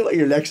like, tell me what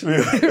your next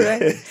move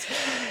is.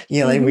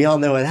 Like we all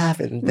know what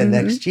happened the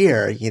next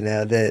year.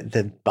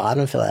 The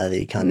bottom fell out of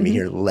the economy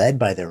here, led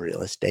by the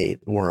real estate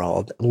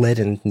world, led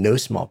in no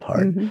small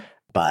part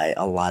by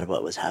a lot of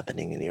what was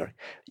happening in New York.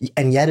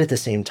 And yet at the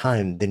same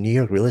time, the New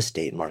York real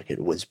estate market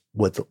was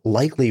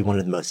likely one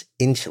of the most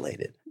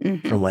insulated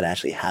from what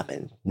actually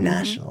happened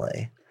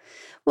nationally.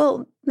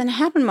 Well,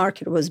 Manhattan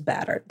market was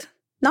battered.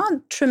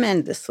 Not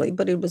tremendously,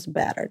 but it was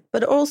battered.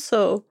 But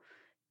also,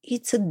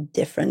 it's a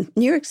different,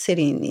 New York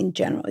City in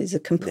general is a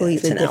completely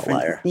it's an different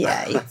outlier.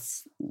 Yeah,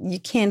 you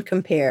can't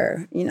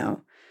compare,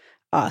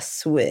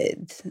 us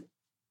with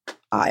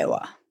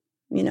Iowa,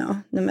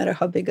 no matter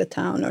how big a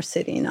town or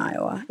city in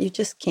Iowa, you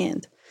just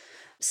can't.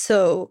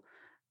 So,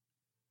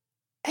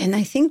 and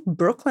I think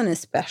Brooklyn,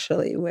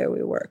 especially where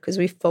we were, because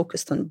we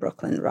focused on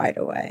Brooklyn right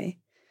away,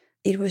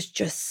 it was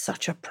just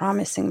such a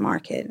promising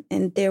market.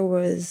 And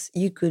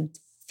you could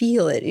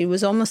feel it. It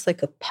was almost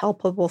like a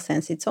palpable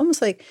sense. It's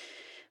almost like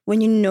when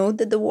you know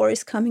that the war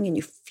is coming and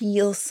you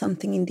feel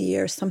something in the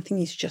air, something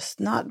is just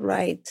not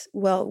right.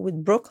 Well,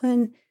 with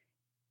Brooklyn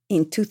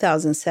in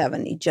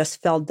 2007, it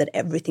just felt that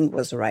everything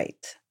was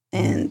right.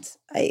 And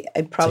I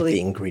probably... It's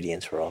like the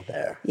ingredients were all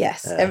there.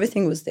 Yes,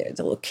 everything was there.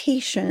 The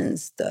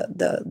locations,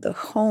 the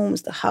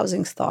homes, the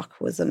housing stock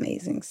was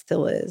amazing,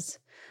 still is.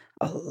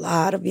 a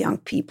lot of young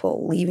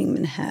people leaving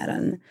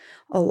Manhattan,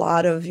 a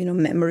lot of,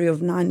 memory of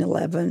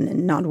 9/11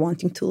 and not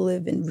wanting to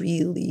live in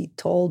really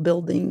tall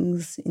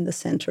buildings in the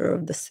center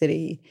of the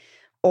city.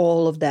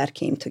 All of that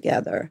came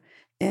together.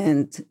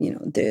 And,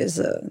 there's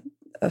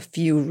a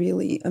few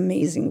really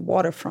amazing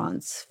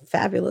waterfronts,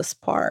 fabulous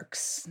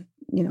parks,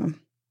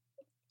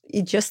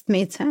 it just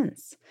made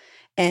sense.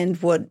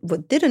 And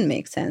what didn't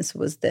make sense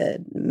was that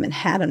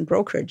Manhattan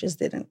brokerages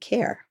didn't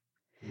care.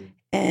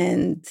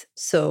 And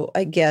so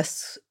I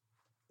guess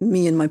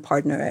me and my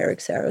partner,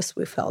 Eric Saris,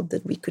 we felt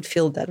that we could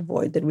fill that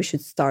void, that we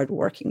should start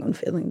working on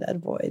filling that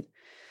void.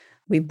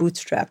 We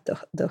bootstrapped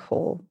the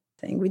whole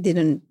thing. We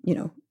didn't,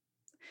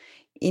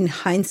 in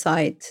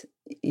hindsight,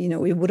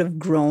 we would have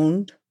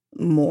grown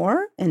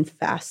more and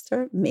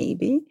faster,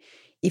 maybe,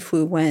 if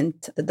we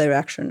went the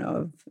direction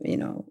of,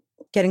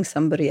 getting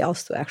somebody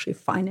else to actually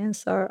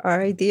finance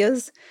our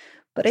ideas.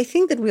 But I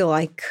think that we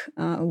like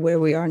where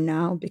we are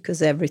now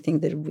because everything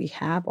that we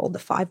have, all the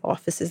 5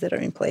 offices that are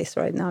in place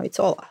right now, it's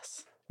all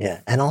us. Yeah.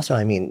 And also,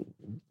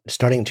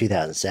 starting in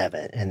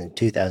 2007 and then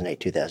 2008,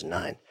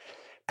 2009,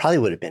 probably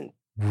would have been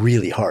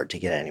really hard to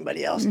get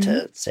anybody else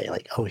to say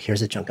like, oh,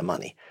 here's a chunk of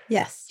money.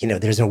 Yes.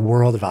 There's a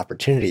world of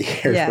opportunity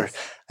here. Yes. Where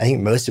I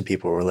think most of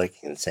people were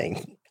looking and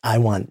saying, I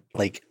want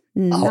like,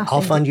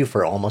 I'll fund you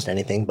for almost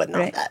anything, but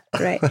not that.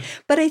 Right.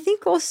 But I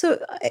think also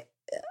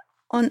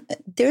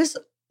there's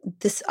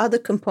this other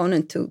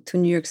component to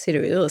New York City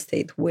real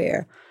estate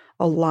where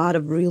a lot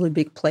of really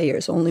big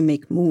players only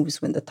make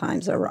moves when the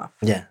times are rough.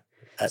 Yeah.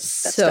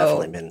 That's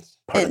definitely been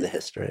part of the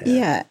history.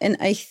 Yeah. And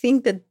I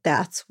think that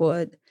that's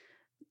what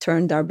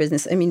turned our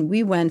business.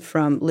 We went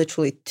from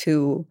literally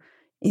 2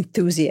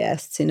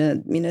 enthusiasts in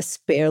a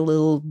spare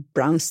little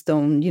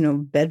brownstone,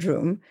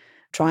 bedroom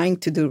trying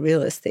to do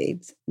real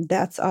estate.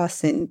 That's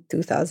us in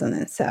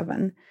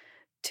 2007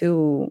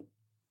 to,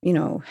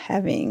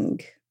 having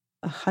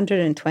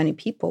 120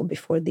 people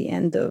before the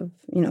end of,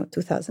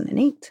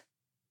 2008.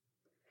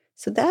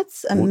 So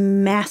that's a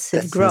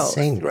massive growth.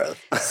 Insane growth.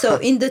 So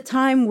in the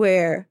time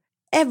where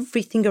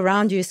everything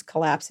around you is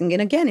collapsing,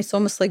 and again, it's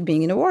almost like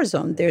being in a war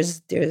zone.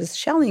 There's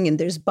shelling and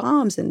there's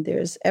bombs and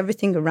there's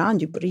everything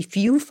around you. But if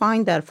you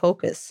find that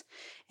focus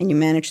and you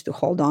manage to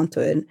hold on to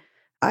it,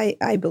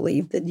 I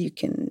believe that you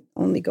can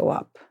only go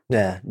up.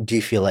 Yeah. Do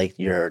you feel like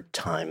your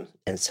time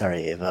in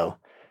Sarajevo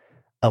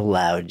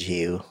allowed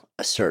you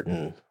a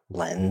certain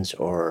lens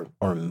or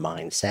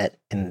mindset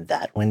in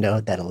that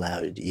window that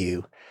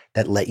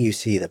let you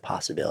see the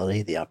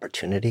possibility, the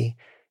opportunity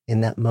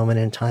in that moment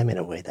in time in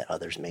a way that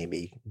others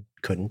maybe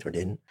couldn't or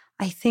didn't?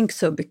 I think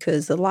so,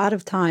 because a lot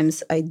of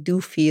times I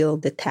do feel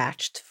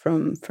detached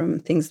from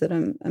things that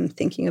I'm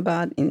thinking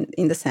about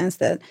in the sense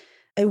that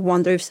I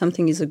wonder if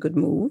something is a good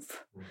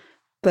move,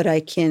 but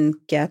I can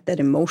get that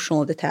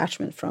emotional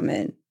detachment from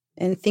it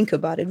and think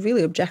about it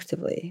really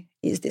objectively.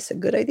 Is this a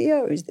good idea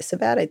or is this a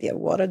bad idea?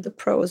 What are the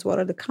pros? What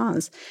are the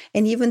cons?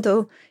 And even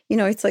though,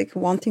 it's like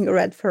wanting a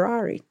red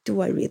Ferrari.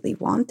 Do I really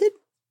want it?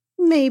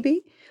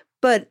 Maybe.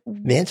 But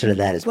the answer to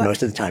that is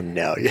most of the time,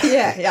 no.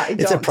 Yeah.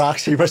 It's a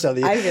proxy for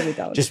something. I really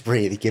don't. Just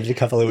breathe. Give it a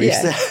couple of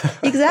weeks. Yeah,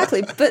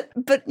 exactly. But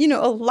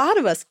a lot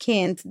of us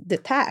can't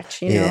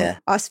detach.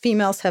 Us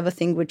females have a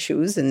thing with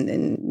shoes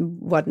and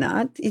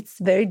whatnot. It's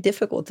very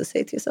difficult to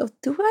say to yourself,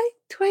 do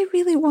I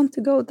really want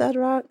to go that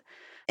route?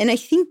 And I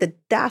think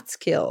that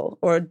skill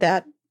or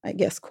that, I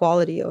guess,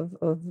 quality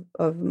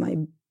of my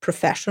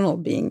professional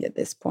being at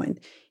this point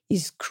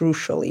is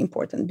crucially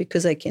important,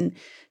 because I can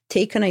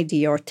take an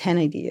idea or 10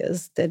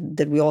 ideas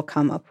that we all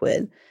come up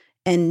with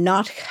and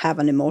not have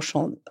an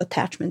emotional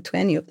attachment to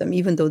any of them,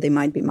 even though they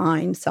might be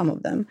mine, some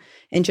of them,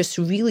 and just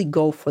really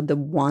go for the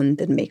one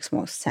that makes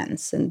most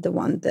sense and the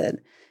one that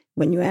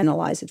when you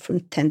analyze it from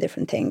 10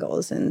 different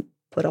angles and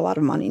put a lot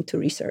of money into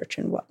research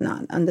and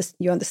whatnot,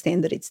 you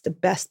understand that it's the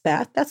best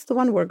bet, that's the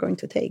one we're going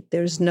to take.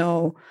 There's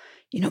no,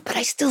 but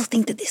I still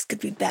think that this could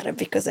be better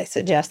because I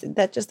suggested.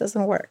 That just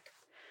doesn't work.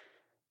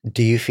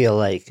 Do you feel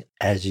like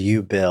as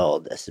you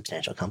build a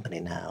substantial company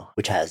now,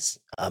 which has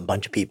a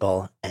bunch of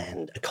people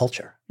and a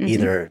culture,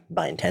 either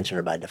by intention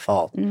or by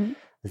default,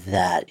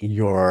 that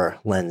your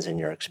lens and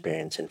your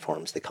experience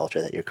informs the culture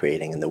that you're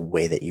creating and the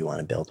way that you want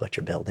to build what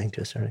you're building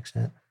to a certain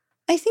extent?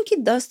 I think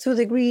it does to a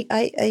degree.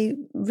 I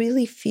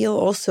really feel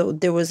also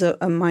there was a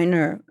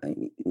minor,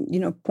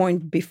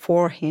 point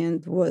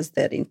beforehand was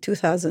that in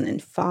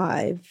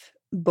 2005,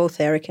 both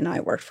Eric and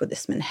I worked for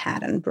this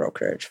Manhattan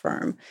brokerage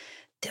firm.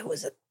 There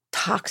was a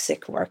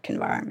toxic work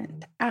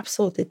environment,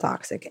 absolutely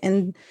toxic.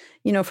 And,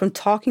 from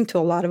talking to a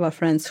lot of our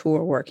friends who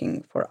were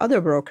working for other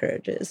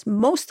brokerages,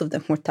 most of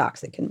them were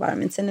toxic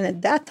environments. And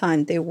at that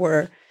time, they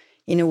were,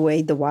 in a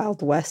way, the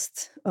Wild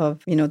West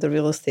of, the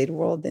real estate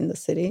world in the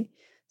city.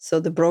 So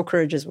the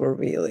brokerages were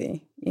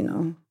really,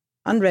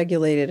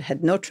 unregulated,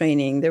 had no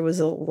training. There was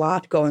a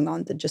lot going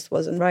on that just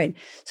wasn't right.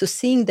 So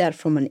seeing that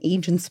from an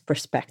agent's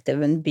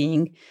perspective and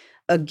being,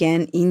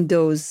 again, in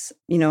those,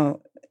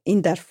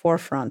 in that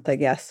forefront, I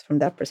guess, from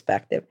that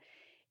perspective,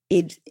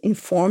 it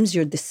informs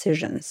your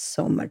decisions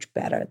so much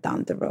better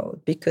down the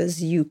road,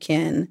 because you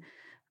can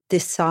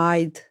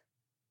decide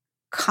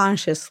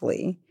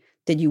consciously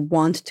that you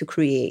want to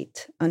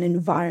create an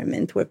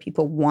environment where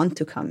people want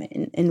to come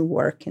in and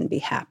work and be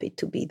happy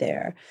to be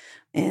there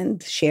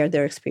and share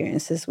their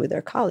experiences with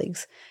their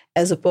colleagues,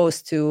 as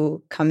opposed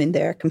to come in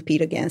there,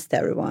 compete against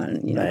everyone,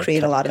 Right.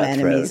 create a lot of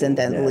enemies and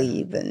then yeah.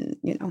 leave. And,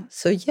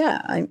 so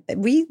yeah,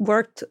 we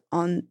worked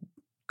on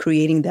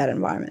creating that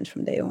environment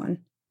from day one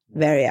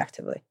very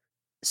actively.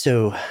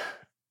 So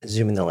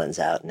zooming the lens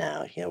out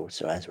now,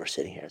 so as we're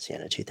sitting here, it's the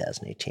end of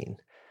 2018.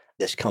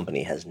 This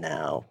company has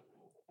now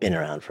been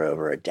around for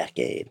over a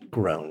decade,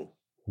 grown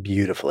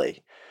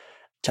beautifully,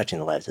 touching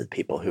the lives of the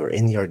people who are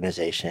in the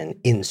organization,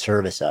 in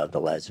service of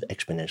the lives of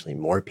exponentially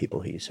more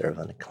people who you serve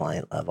on a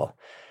client level.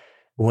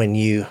 When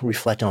you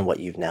reflect on what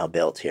you've now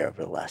built here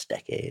over the last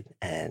decade,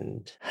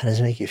 and how does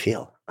it make you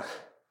feel?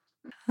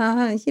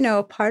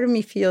 Part of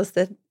me feels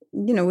that,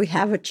 we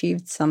have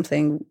achieved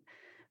something,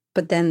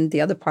 but then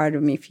the other part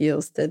of me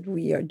feels that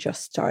we are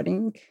just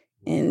starting.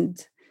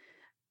 And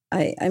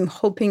I'm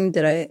hoping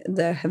that I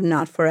have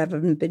not forever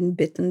been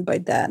bitten by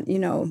that,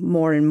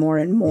 more and more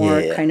and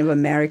more kind of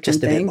American just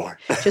thing. Bit more.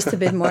 Just a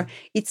bit more.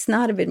 It's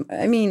not a bit.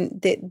 I mean,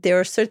 there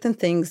are certain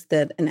things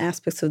and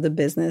aspects of the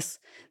business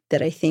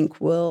that I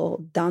think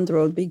will down the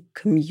road be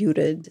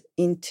commuted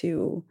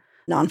into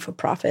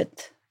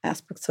non-for-profit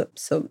aspects.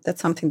 So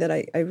that's something that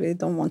I really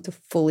don't want to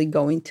fully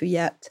go into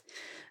yet,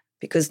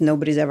 because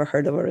nobody's ever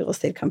heard of a real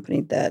estate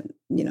company that,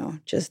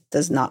 just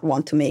does not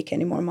want to make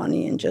any more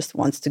money and just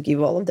wants to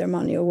give all of their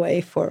money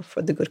away for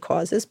the good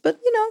causes. But,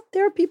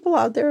 there are people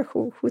out there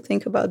who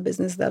think about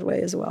business that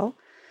way as well.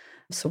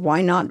 So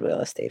why not real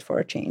estate for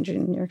a change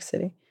in New York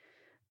City?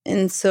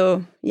 And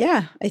so,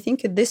 yeah, I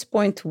think at this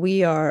point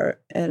we are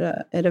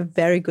at a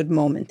very good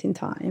moment in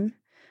time.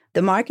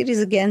 The market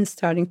is again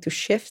starting to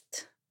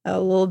shift a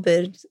little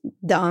bit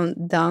down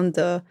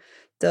the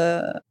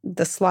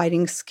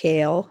sliding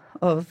scale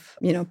of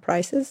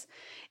prices,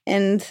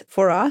 and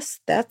for us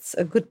that's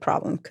a good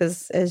problem,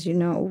 because as you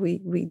know,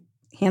 we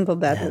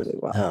handled that really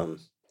well.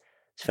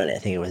 It's funny. I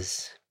think it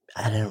was,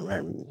 I don't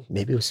remember,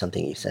 maybe it was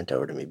something you sent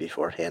over to me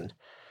beforehand.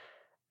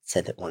 It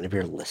said that one of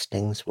your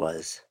listings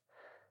was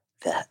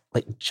that,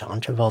 like, John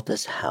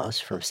Travolta's house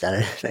from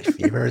Saturday Night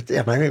Fever.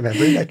 Am I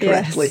remembering that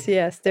correctly?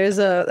 Yes. There's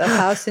a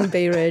house in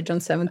Bay Ridge on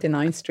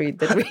 79th Street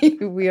that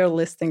we are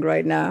listing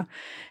right now.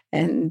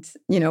 And,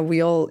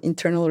 we all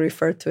internally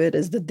refer to it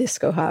as the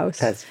disco house.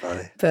 That's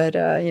funny. But,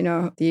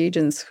 the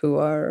agents who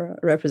are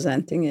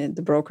representing it,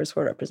 the brokers who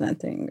are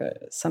representing,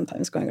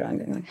 sometimes going around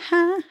going like,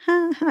 ha,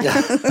 ha,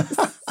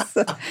 ha.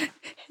 So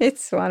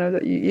it's one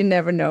of you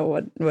never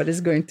know what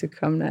is going to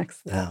come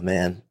next. Oh,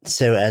 man.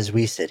 So as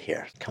we sit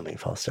here, coming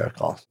full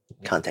circle,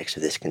 context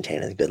of this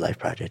container, the Good Life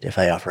Project, if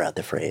I offer out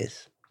the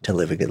phrase, to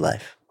live a good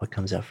life, what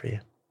comes out for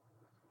you?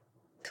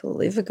 To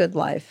live a good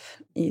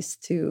life is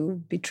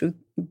to be true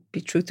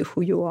to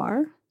who you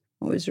are.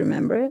 Always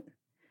remember it,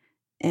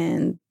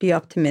 and be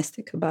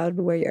optimistic about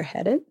where you're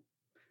headed.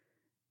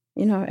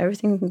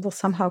 Everything will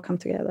somehow come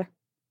together.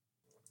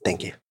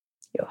 Thank you.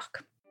 You're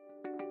welcome.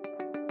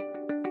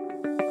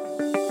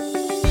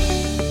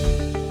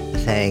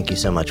 Thank you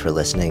so much for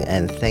listening,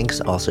 and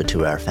thanks also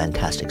to our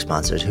fantastic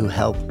sponsors who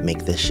help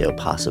make this show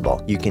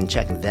possible. You can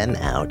check them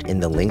out in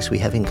the links we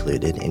have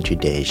included in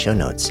today's show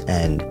notes.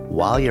 And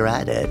while you're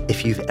at it,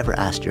 if you've ever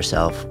asked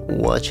yourself,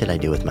 what should I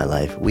do with my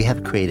life? We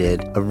have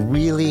created a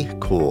really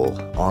cool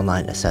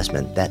online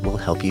assessment that will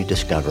help you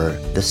discover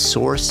the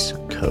source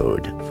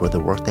code for the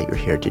work that you're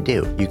here to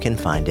do. You can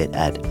find it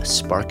at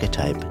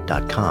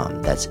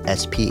sparketype.com. That's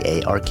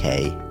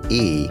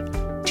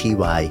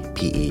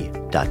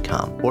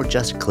SPARKETYPE.com, or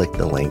just click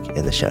the link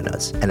in the show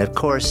notes. And of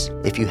course,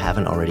 if you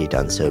haven't already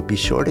done so, be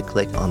sure to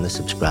click on the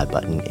subscribe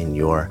button in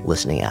your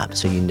listening app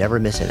so you never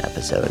miss an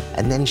episode.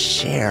 And then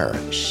share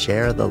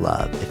the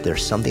love. If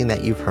there's something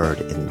that you've heard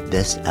in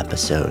this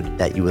episode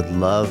that you would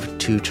love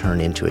to turn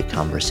into a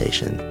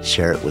conversation,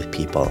 share it with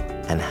people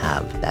and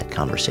have that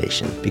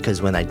conversation.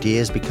 Because when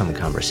ideas become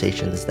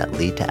conversations that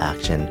lead to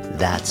action,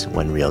 that's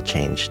when real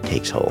change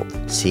takes hold.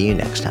 See you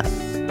next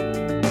time.